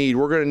going to need.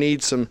 We're going to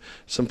need some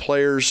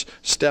players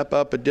step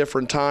up at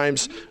different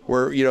times.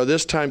 Where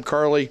this time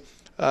Carly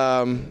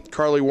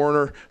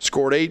Werner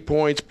scored 8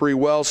 points, Bree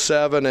Wells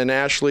 7, and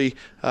Ashley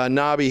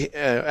Nobby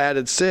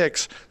added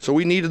 6. So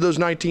we needed those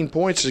 19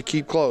 points to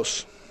keep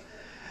close.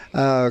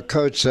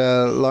 Coach,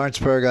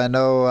 Lawrenceburg, I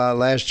know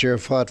last year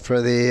fought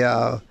for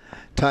the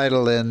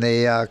title in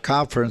the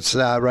conference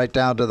right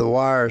down to the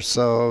wire.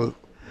 So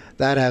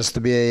that has to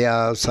be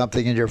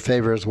something in your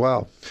favor as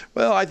well.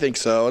 Well, I think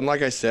so. And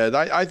like I said,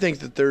 I think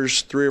that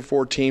there's 3 or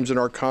 4 teams in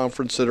our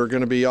conference that are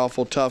going to be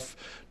awful tough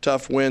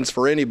wins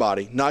for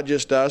anybody, not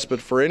just us, but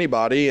for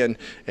anybody. And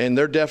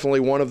they're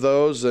definitely one of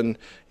those. And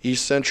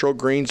East Central,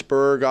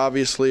 Greensburg,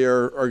 obviously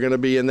are going to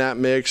be in that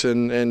mix,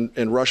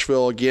 and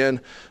Rushville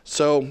again.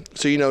 So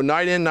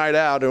night in, night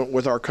out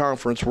with our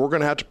conference, we're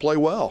going to have to play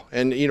well.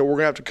 And, we're going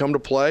to have to come to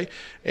play.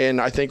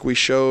 And I think we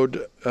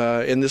showed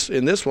in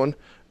this one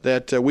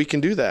that we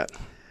can do that.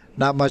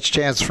 Not much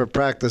chance for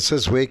practice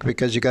this week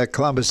because you got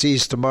Columbus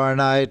East tomorrow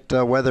night,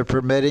 weather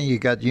permitting. You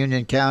got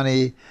Union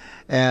County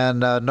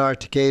and North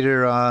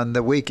Decatur on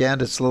the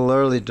weekend. It's a little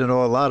early to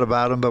know a lot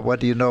about them, but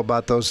what do you know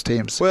about those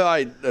teams? Well,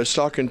 I was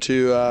talking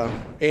to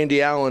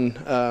Andy Allen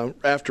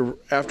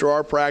after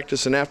our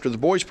practice and after the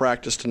boys'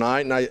 practice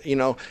tonight, and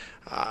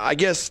I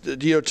guess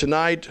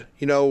tonight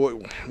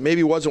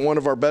maybe wasn't one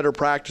of our better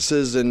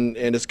practices, and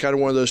it's kind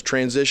of one of those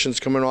transitions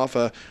coming off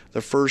of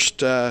the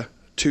first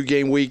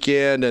 2-game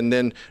weekend, and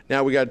then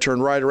now we got to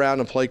turn right around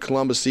and play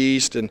Columbus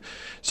East. And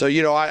so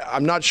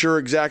I'm not sure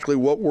exactly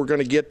what we're going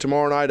to get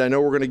tomorrow night. I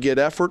know we're going to get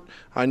effort.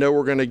 I know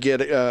we're going to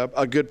get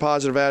a good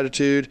positive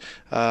attitude,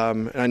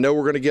 and I know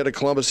we're going to get a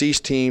Columbus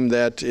East team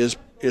that is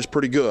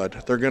pretty good.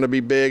 They're going to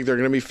be big. They're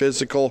going to be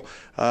physical.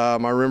 I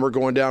remember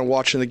going down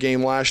watching the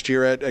game last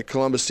year at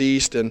Columbus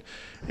East, and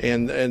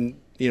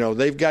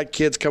they've got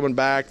kids coming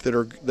back that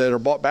are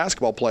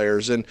basketball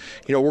players, and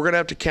we're going to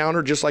have to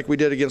counter just like we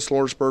did against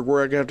Lawrenceburg. We're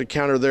going to have to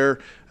counter their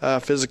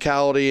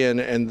physicality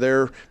and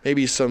their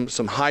maybe some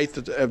height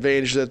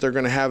advantage that they're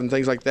going to have and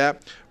things like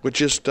that, with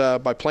just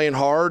by playing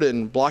hard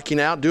and blocking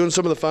out, doing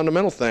some of the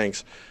fundamental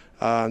things.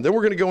 Then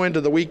we're going to go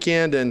into the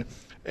weekend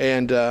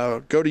and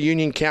go to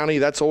Union County.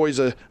 That's always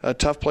a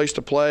tough place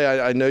to play.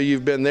 I know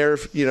you've been there,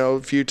 a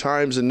few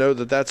times, and know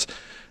that's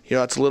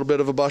it's a little bit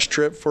of a bus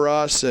trip for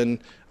us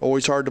and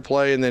always hard to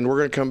play. And then we're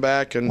going to come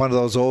back and one of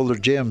those older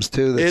gyms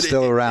too that's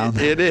still around.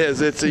 It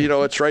is. It's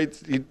it's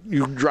right.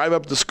 You drive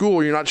up to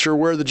school, you're not sure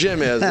where the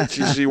gym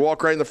is. You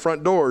walk right in the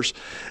front doors,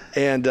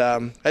 and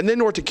then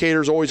North Decatur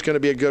is always going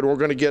to be a good. We're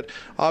going to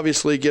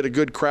obviously get a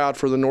good crowd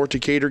for the North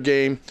Decatur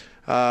game.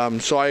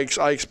 So I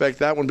expect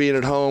that one being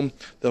at home.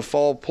 The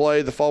fall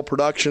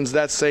productions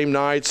that same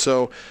night.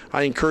 So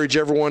I encourage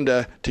everyone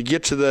to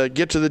get to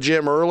the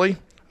gym early.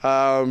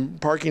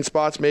 Parking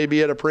spots may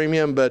be at a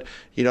premium, but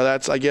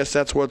I guess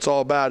that's what it's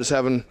all about, is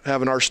having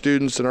our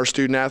students and our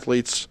student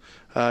athletes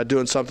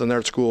doing something there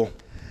at school.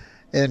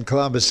 In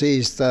Columbus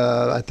East,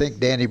 I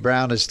think Danny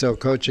Brown is still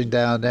coaching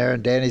down there,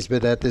 and Danny's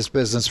been at this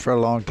business for a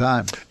long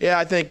time. Yeah,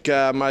 I think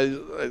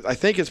I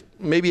think it's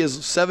maybe his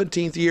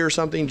 17th year or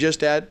something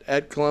just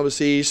at Columbus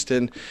East,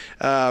 and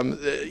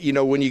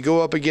when you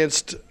go up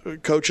against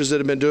coaches that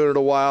have been doing it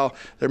a while,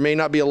 there may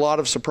not be a lot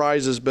of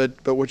surprises, but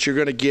what you're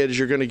going to get is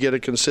you're going to get a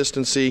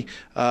consistency.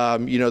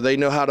 They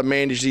know how to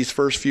manage these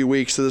first few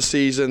weeks of the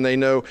season. They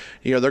know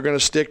they're going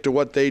to stick to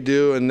what they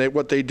do and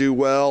what they do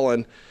well,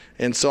 and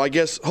so I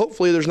guess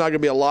hopefully there's not going to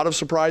be a lot of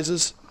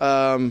surprises,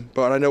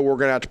 but I know we're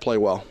going to have to play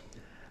well.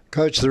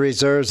 Coach, the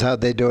reserves, how'd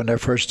they do in their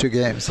first 2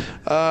 games?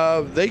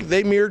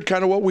 They mirrored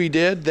kind of what we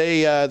did.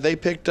 They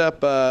picked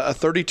up a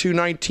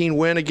 32-19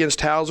 win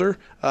against Hauser.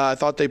 I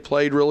thought they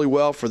played really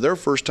well for their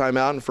first time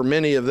out, and for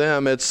many of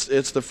them, it's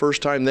the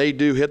first time they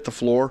do hit the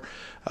floor.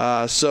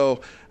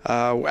 So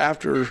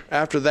after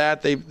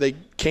that, they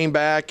came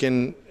back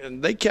and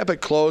they kept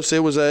it close. It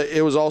was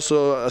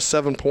also a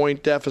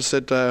 7-point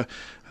deficit.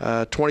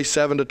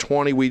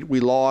 27-20, we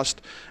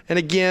lost. And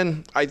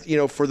again,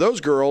 for those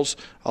girls,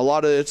 a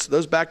lot of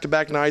those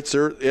back-to-back nights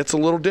it's a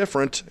little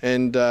different.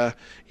 And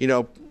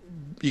you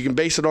can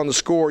base it on the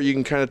score. You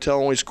can kind of tell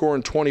only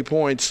scoring 20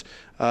 points.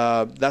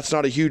 That's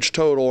not a huge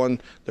total.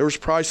 And there was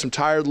probably some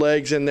tired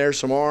legs in there,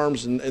 some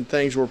arms and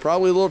things were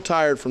probably a little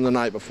tired from the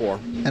night before.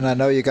 And I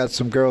know you got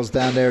some girls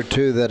down there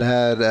too that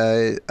had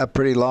a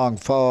pretty long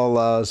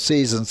fall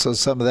season, so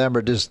some of them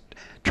are just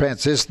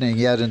transitioning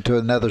yet into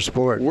another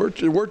sport.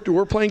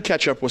 We're playing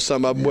catch up with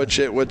some of them,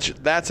 which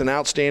that's an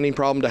outstanding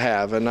problem to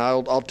have, and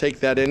I'll take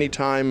that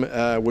anytime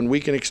when we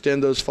can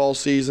extend those fall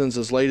seasons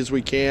as late as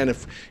we can.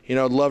 If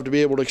I'd love to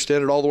be able to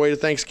extend it all the way to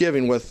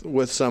Thanksgiving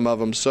with some of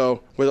them.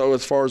 So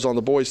as far as on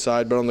the boys'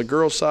 side, but on the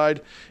girls'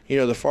 side,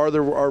 the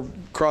farther our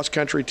cross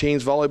country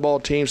teams,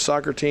 volleyball teams,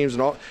 soccer teams,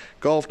 and all,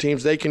 golf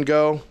teams they can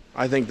go,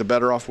 I think the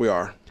better off we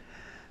are.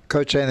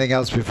 Coach, anything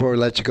else before we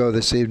let you go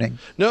this evening?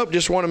 Nope.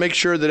 Just want to make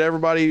sure that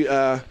everybody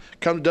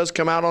does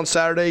come out on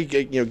Saturday.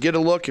 Get a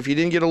look. If you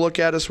didn't get a look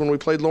at us when we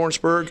played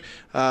Lawrenceburg,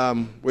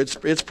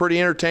 it's pretty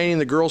entertaining.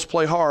 The girls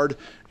play hard,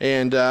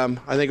 and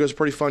I think it was a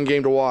pretty fun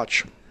game to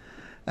watch.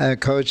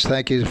 Coach,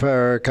 thank you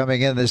for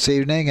coming in this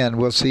evening, and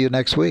we'll see you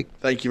next week.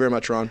 Thank you very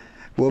much, Ron.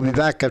 We'll be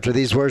back after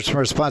these words from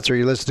our sponsor.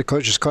 You listen to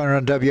Coach's Corner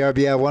on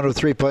WRBI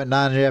 103.9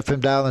 on your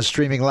FM dial and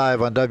streaming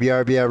live on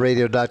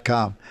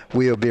WRBIRadio.com.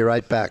 We'll be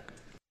right back.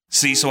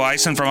 Cecil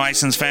Ison from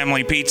Ison's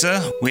Family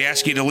Pizza. We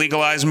asked you to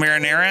legalize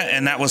marinara,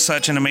 and that was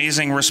such an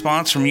amazing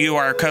response from you,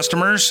 our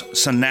customers.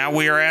 So now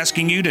we are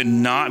asking you to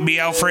not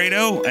be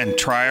Alfredo and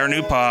try our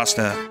new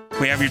pasta.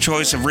 We have your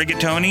choice of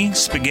rigatoni,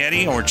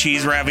 spaghetti, or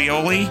cheese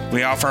ravioli.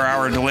 We offer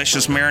our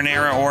delicious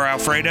marinara or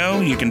Alfredo.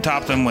 You can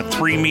top them with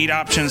 3 meat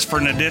options for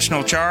an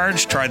additional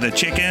charge. Try the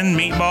chicken,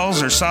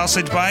 meatballs, or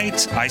sausage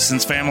bites.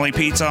 Ison's Family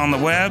Pizza on the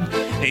web,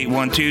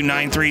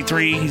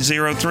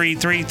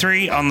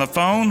 812-933-0333 on the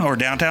phone or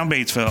downtown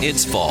Batesville.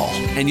 It's fall,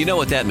 and you know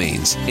what that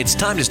means. It's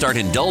time to start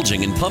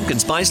indulging in pumpkin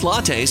spice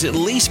lattes at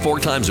least 4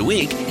 times a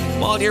week.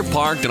 While you're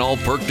parked and all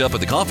perked up at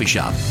the coffee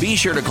shop, be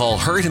sure to call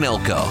Hurt &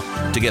 Elko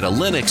to get a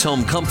Lennox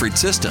home comfort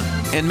system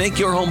and make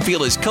your home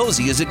feel as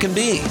cozy as it can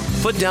be.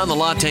 Put down the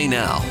latte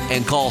now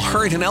and call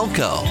Hurt &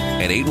 Elko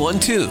at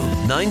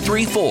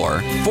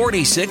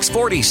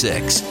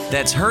 812-934-4646.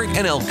 That's Hurt &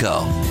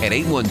 Elko at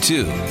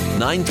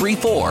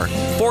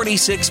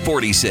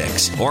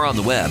 812-934-4646 or on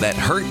the web at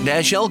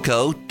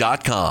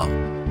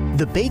hurt-elko.com.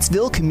 The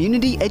Batesville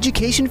Community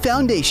Education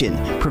Foundation,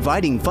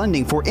 providing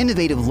funding for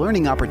innovative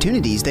learning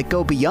opportunities that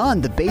go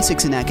beyond the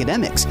basics in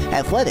academics,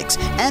 athletics,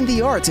 and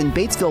the arts in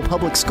Batesville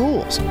Public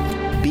Schools.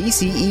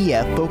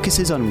 BCEF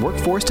focuses on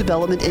workforce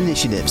development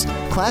initiatives,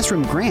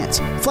 classroom grants,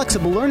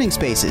 flexible learning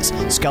spaces,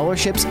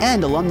 scholarships,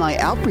 and alumni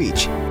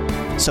outreach.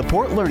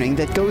 Support learning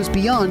that goes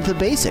beyond the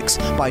basics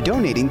by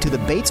donating to the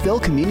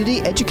Batesville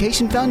Community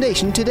Education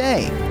Foundation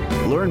today.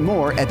 Learn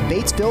more at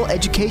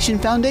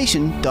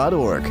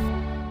batesvilleeducationfoundation.org.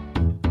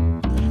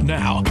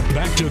 Now,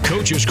 back to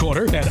Coach's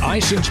Corner at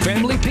Ison's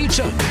Family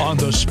Pizza on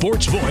the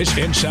Sports Voice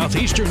in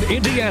Southeastern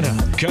Indiana.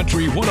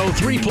 Country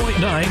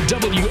 103.9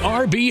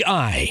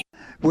 WRBI.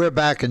 We're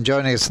back, and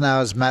joining us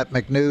now is Matt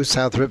McNew,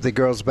 South Ripley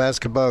girls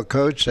basketball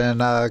coach.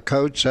 And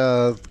Coach,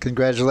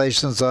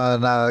 congratulations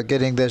on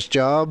getting this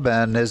job.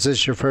 And is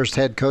this your first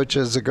head coach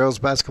as a girls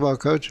basketball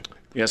coach?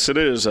 Yes, it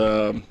is.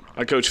 I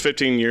coached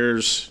 15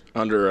 years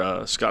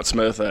under Scott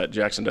Smith at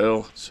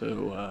Jacksonville.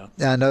 So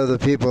I know the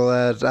people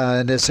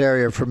in this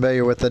area are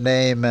familiar with the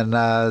name, and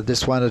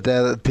just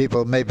wanted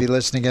people maybe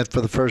listening in for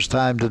the first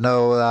time to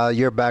know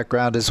your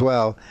background as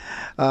well.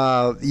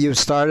 You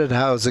started.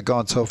 How is it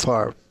going so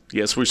far?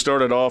 Yes, we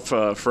started off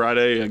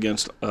Friday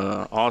against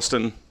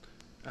Austin,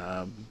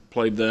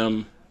 played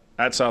them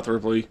at South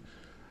Ripley,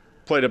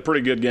 played a pretty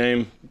good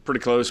game,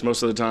 pretty close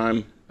most of the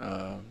time.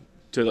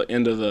 To the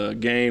end of the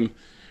game,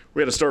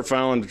 we had to start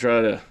fouling to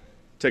try to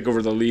take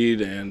over the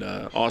lead, and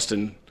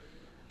Austin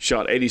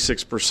shot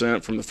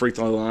 86% from the free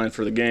throw line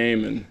for the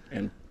game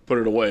and put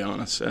it away on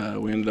us.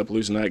 We ended up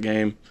losing that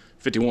game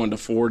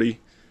 51-40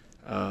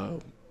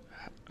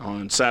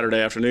 on Saturday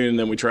afternoon, and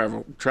then we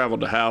traveled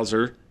to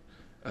Hauser.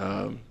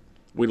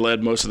 We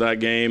led most of that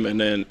game, and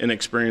then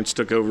inexperience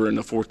took over in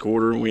the fourth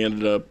quarter, and we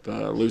ended up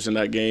losing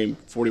that game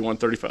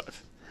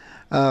 41-35.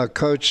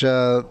 Coach,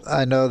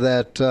 I know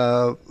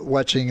that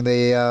watching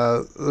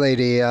the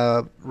Lady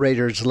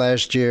Raiders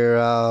last year,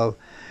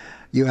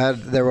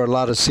 there were a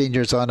lot of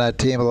seniors on that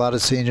team, a lot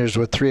of seniors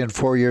with 3 and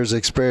 4 years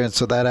experience,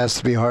 so that has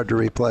to be hard to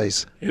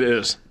replace. It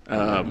is.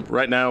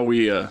 Right now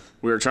we are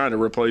trying to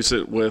replace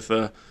it with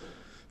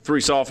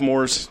 3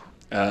 sophomores,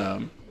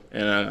 and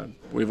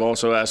we've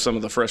also asked some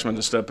of the freshmen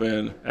to step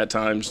in at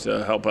times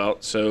to help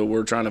out. So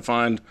we're trying to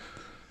find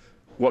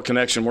what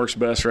connection works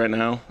best right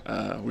now.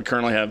 We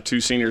currently have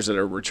 2 seniors that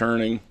are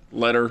returning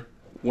letter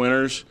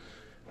winners,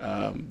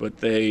 but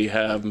they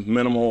have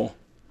minimal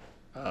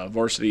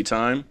varsity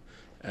time.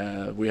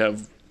 We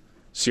have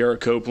Sierra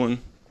Copeland,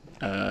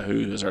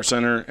 who is our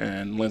center,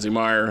 and Lindsay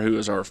Meyer, who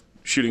is our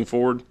shooting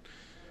forward.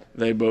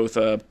 They both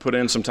put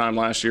in some time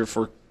last year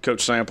for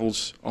Coach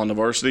Samples on the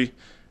varsity.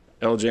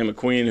 LJ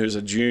McQueen, who's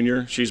a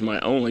junior, she's my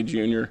only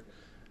junior.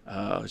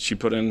 She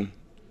put in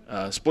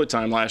split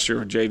time last year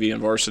with JV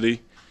and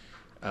varsity.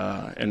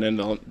 And then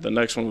the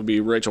next one would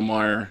be Rachel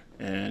Meyer,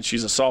 and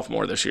she's a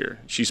sophomore this year.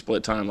 She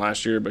split time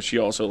last year, but she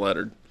also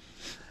lettered.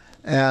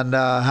 And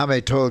how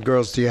many total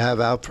girls do you have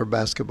out for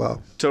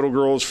basketball? Total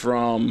girls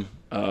from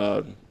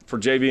for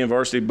JV and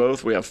varsity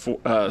both, we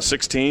have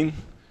 16.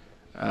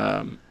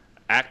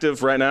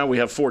 Active right now, we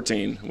have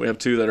 14. We have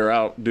 2 that are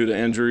out due to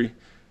injury.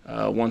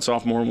 one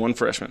sophomore and one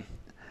freshman.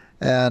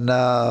 And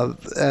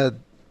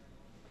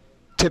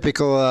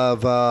typical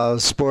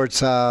of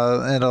sports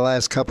in the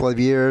last couple of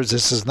years,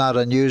 this is not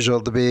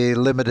unusual to be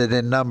limited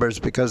in numbers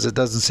because it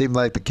doesn't seem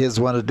like the kids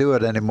want to do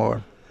it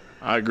anymore.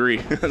 I agree.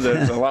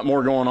 There's a lot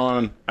more going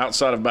on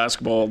outside of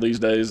basketball these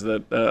days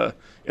that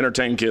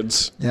entertain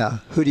kids. Yeah.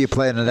 Who do you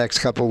play in the next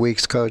couple of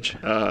weeks, Coach?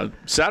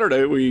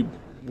 Saturday we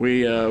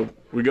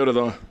go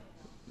to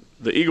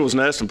the Eagles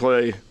Nest and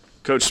play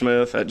Coach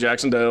Smith at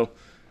Jacksonville,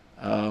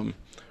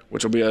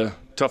 which will be a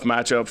tough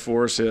matchup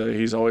for us.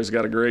 He's always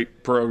got a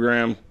great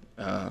program,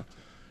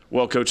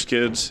 well-coached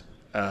kids.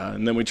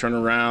 And then we turn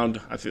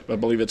around, I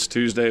believe it's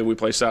Tuesday, we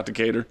play South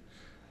Decatur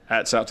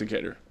at South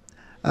Decatur.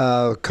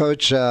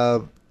 Coach,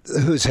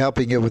 who's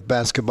helping you with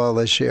basketball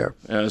this year?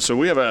 So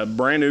we have a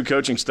brand-new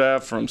coaching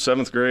staff from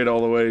 7th grade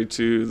all the way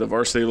to the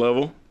varsity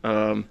level.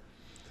 The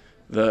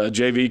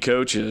JV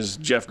coach is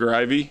Jeff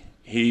Grivey.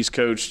 He's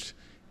coached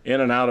in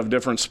and out of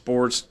different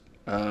sports,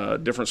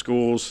 different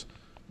schools,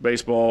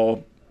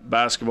 baseball,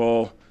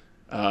 basketball,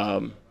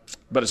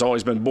 but it's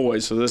always been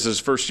boys. So this is his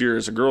first year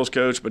as a girls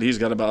coach, but he's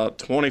got about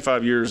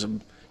 25 years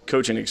of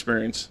coaching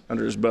experience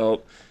under his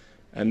belt.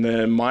 And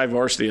then my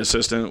varsity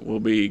assistant will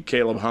be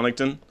Caleb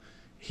Huntington.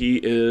 He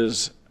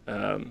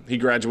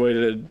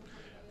graduated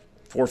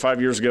 4 or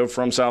 5 years ago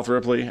from South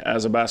Ripley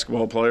as a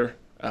basketball player.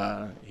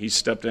 He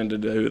stepped in to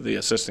do the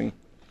assisting.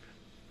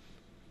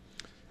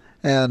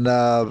 And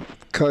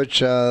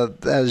Coach,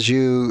 as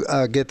you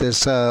get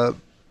this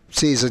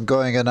season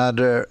going and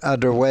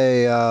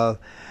underway,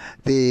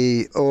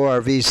 the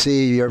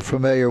ORVC, you're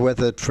familiar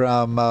with it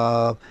from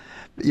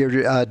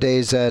your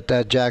days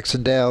at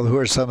Jacksonville. Who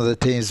are some of the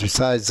teams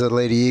besides the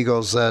Lady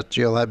Eagles that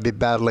you'll be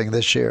battling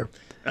this year?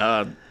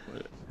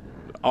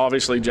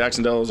 Obviously,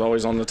 Jacksonville is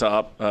always on the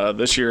top.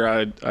 This year,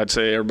 I'd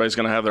say everybody's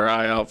going to have their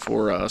eye out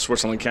for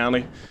Switzerland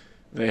County.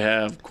 They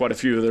have quite a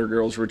few of their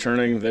girls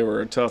returning. They were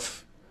a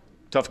tough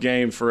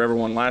game for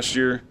everyone last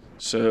year.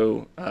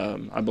 So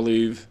I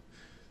believe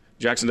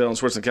Jacksonville and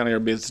Switzerland County are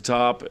be at the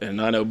top.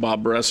 And I know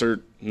Bob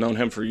Bressert, known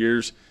him for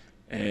years,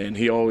 and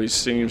he always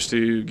seems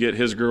to get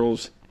his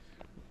girls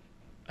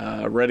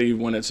ready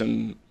when it's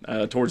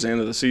towards the end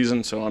of the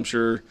season. So I'm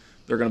sure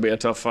they're going to be a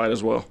tough fight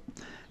as well.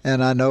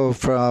 And I know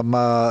from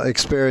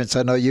experience,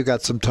 I know you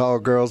got some tall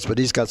girls, but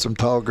he's got some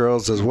tall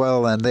girls as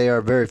well, and they are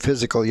very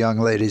physical young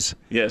ladies.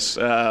 Yes,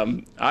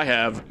 I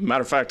have.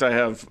 Matter of fact, I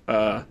have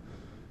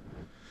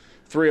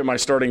 3 of my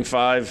starting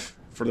 5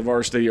 for the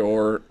varsity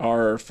are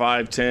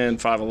 5'10",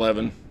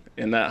 5'11",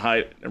 in that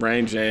height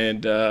range.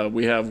 And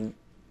we have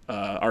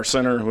our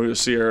center, who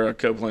is Sierra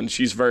Copeland.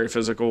 She's very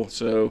physical,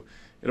 so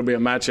it'll be a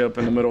matchup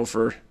in the middle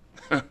for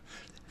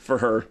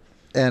her.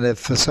 And if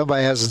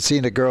somebody hasn't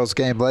seen a girls'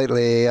 game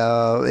lately,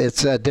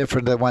 it's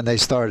different than when they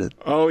started.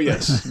 Oh,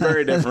 yes,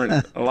 very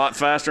different. A lot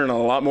faster and a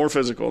lot more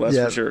physical, that's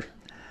for sure.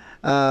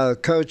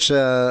 Coach,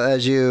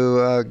 as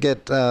you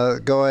get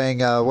going,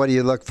 what do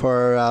you look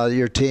for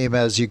your team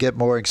as you get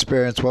more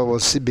experience? What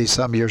will be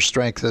some of your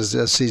strengths as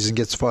the season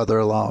gets farther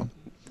along?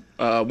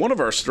 One of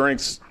our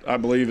strengths, I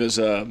believe, is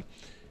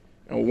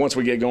once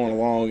we get going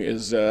along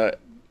is that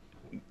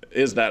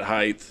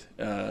height.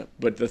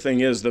 But the thing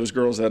is, those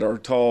girls that are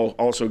tall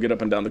also get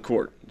up and down the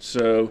court.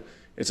 So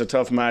it's a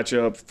tough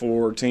matchup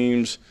for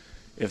teams.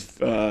 If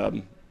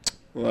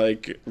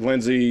like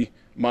Lindsay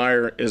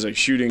Meyer is a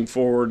shooting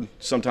forward,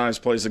 sometimes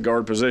plays the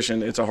guard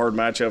position, it's a hard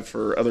matchup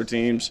for other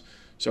teams.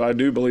 So I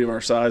do believe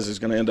our size is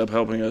going to end up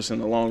helping us in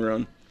the long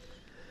run.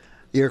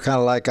 You're kind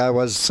of like I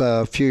was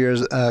quite a few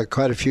years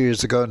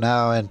ago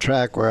now in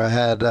track, where I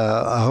had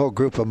a whole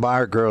group of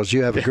Meyer girls.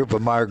 You have a group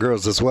of Meyer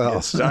girls as well.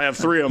 Yes, I have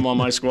 3 of them on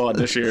my squad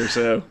this year.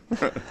 So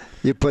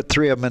you put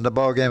 3 of them in the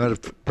ball game at a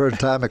first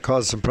time. It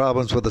caused some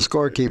problems with the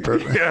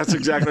scorekeeper. Yeah, that's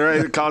exactly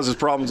right. It causes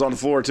problems on the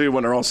floor too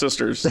when they're all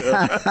sisters.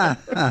 So.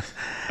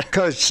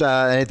 Coach,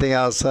 anything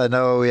else? I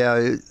know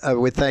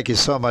we thank you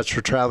so much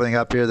for traveling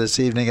up here this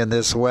evening in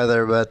this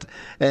weather, but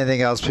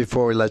anything else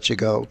before we let you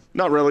go?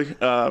 Not really.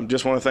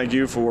 Just want to thank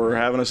you for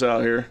having us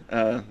out here.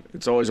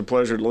 It's always a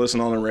pleasure to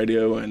listen on the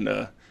radio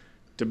and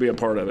to be a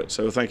part of it.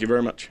 So thank you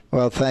very much.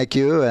 Well, thank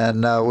you,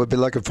 and we'll be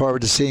looking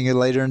forward to seeing you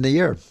later in the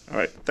year. All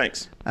right,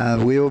 thanks.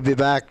 We will be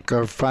back.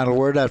 Our final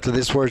word after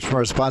this word from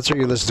our sponsor.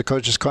 You listen to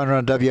Coach's Corner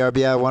on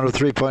WRBI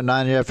 103.9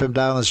 FM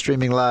dial and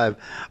streaming live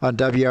on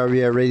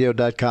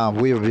WRBIRadio.com.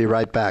 We will be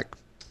right back.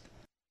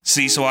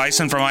 Cecil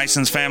Eisen from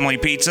Eisen's Family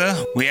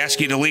Pizza. We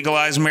asked you to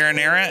legalize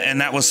marinara, and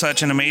that was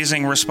such an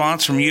amazing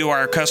response from you,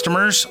 our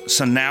customers.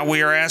 So now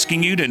we are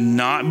asking you to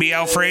not be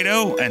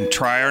Alfredo and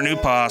try our new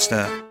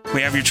pasta.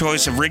 We have your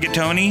choice of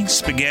rigatoni,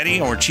 spaghetti,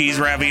 or cheese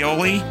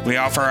ravioli. We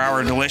offer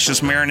our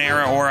delicious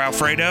marinara or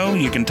Alfredo.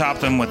 You can top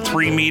them with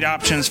 3 meat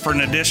options for an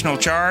additional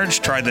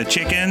charge. Try the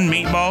chicken,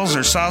 meatballs,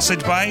 or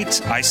sausage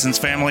bites. Eisen's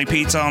Family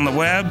Pizza on the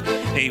web,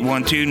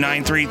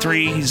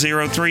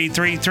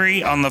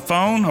 812-933-0333 on the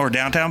phone, or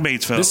downtown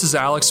Batesville. This is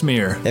Alex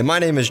Meir. And my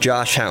name is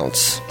Josh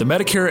Hounce. The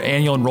Medicare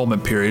annual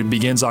enrollment period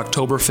begins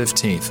October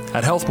 15th.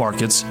 At Health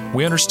Markets,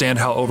 we understand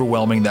how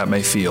overwhelming that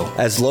may feel.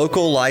 As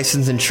local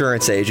licensed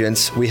insurance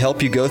agents, we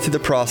help you go through the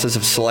process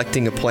of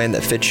selecting a plan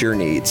that fits your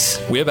needs.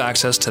 We have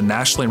access to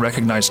nationally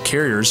recognized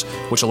carriers,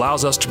 which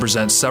allows us to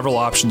present several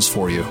options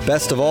for you.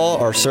 Best of all,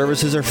 our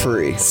services are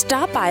free.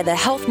 Stop by the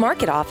Health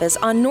Market Office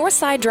on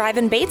Northside Drive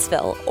in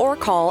Batesville or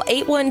call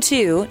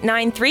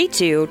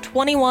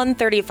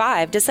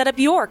 812-932-2135 to set up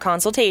your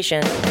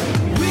consultation.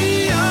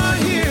 We are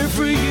here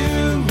for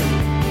you.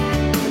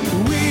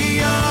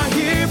 We are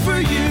here for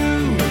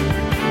you.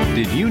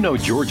 Did you know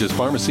George's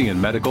Pharmacy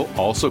and Medical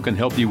also can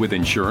help you with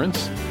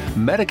insurance?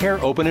 Medicare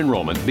open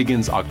enrollment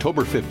begins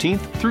October 15th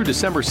through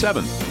December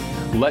 7th.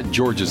 Let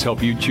George's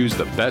help you choose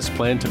the best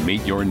plan to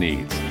meet your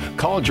needs.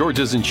 Call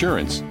George's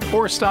Insurance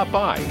or stop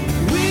by.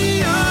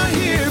 We are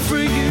here for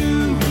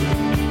you.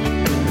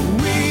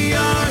 We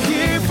are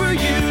here for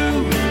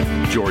you.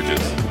 George's,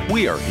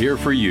 we are here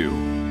for you.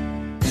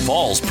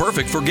 Fall's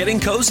perfect for getting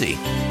cozy,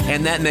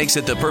 and that makes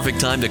it the perfect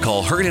time to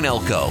call Hurd &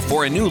 Elko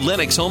for a new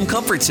Lennox home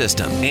comfort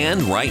system.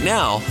 And right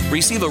now,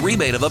 receive a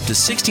rebate of up to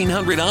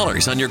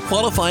 $1,600 on your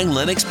qualifying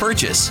Lennox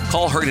purchase.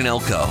 Call Hurd &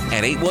 Elko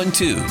at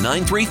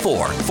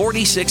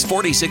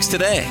 812-934-4646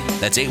 today.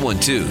 That's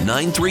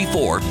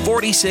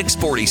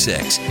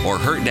 812-934-4646 or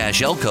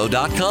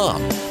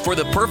hurd-elko.com for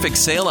the perfect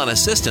sale on a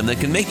system that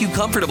can make you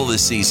comfortable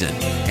this season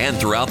and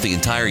throughout the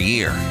entire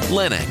year.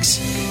 Lennox.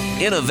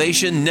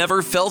 Innovation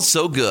never felt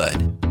so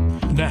good.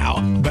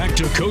 Now, back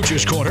to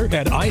Coach's Corner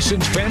at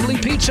Ison's Family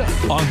Pizza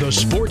on the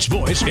Sports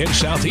Voice in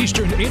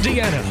Southeastern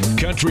Indiana.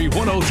 Country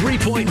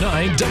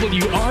 103.9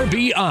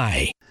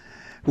 WRBI.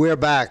 We're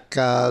back.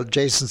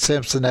 Jason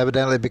Simpson,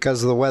 evidently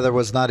because of the weather,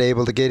 was not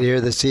able to get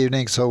here this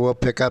evening, so we'll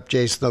pick up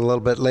Jason a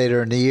little bit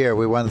later in the year.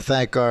 We want to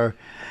thank our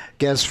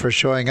guests for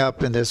showing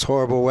up in this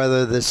horrible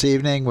weather this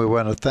evening. We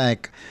want to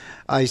thank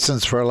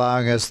Ison's for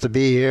allowing us to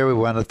be here. We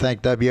want to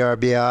thank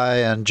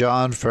WRBI and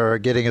John for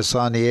getting us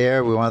on the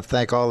air. We want to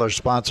thank all our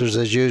sponsors,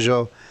 as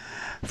usual,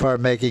 for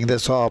making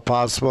this all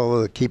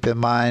possible. Keep in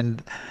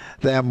mind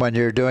them when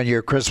you're doing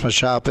your Christmas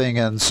shopping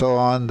and so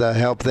on, to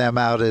help them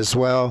out as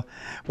well.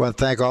 I want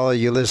to thank all of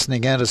you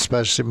listening in,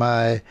 especially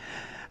my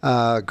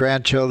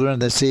grandchildren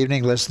this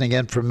evening listening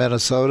in from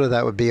Minnesota.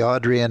 That would be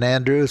Audrey and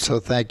Andrew.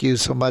 So thank you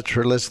so much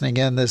for listening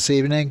in this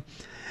evening.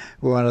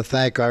 We want to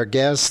thank our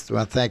guests. We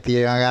want to thank the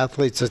young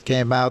athletes that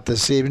came out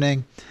this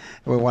evening.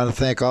 We want to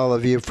thank all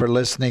of you for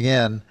listening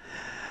in.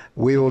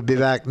 We will be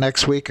back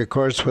next week, of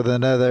course, with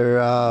another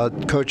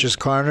Coach's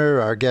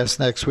Corner. Our guest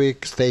next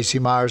week, Stacy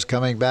Myers,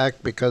 coming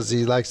back because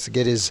he likes to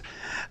get his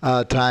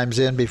times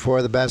in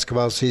before the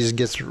basketball season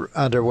gets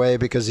underway,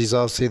 because he's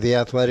also the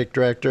athletic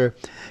director.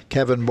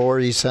 Kevin Moore,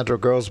 East Central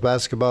Girls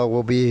Basketball,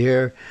 will be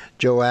here.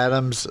 Joe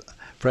Adams,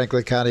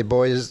 Franklin County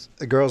Boys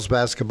Girls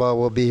Basketball,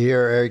 will be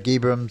here. Eric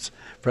Ebrams,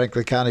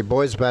 Franklin County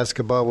Boys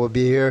Basketball, will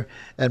be here.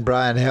 And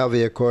Brian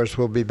Helvey, of course,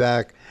 will be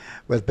back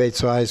with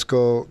Batesville High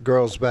School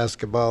Girls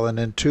Basketball. And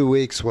in 2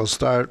 weeks, we'll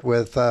start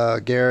with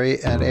Gary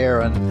and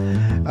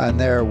Aaron on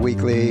their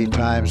weekly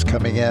times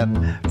coming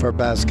in for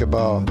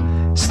basketball.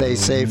 Stay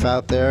safe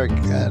out there.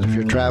 And if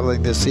you're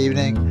traveling this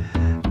evening,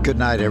 good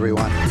night,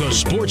 everyone. The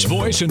Sports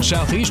Voice in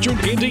Southeastern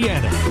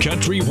Indiana.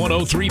 Country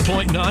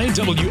 103.9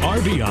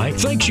 WRBI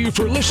thanks you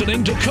for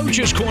listening to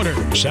Coach's Corner,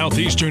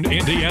 Southeastern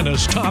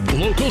Indiana's top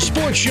local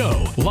sports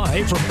show,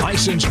 live from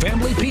Ison's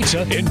Family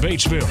Pizza in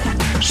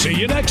Batesville. See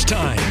you next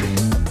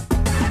time.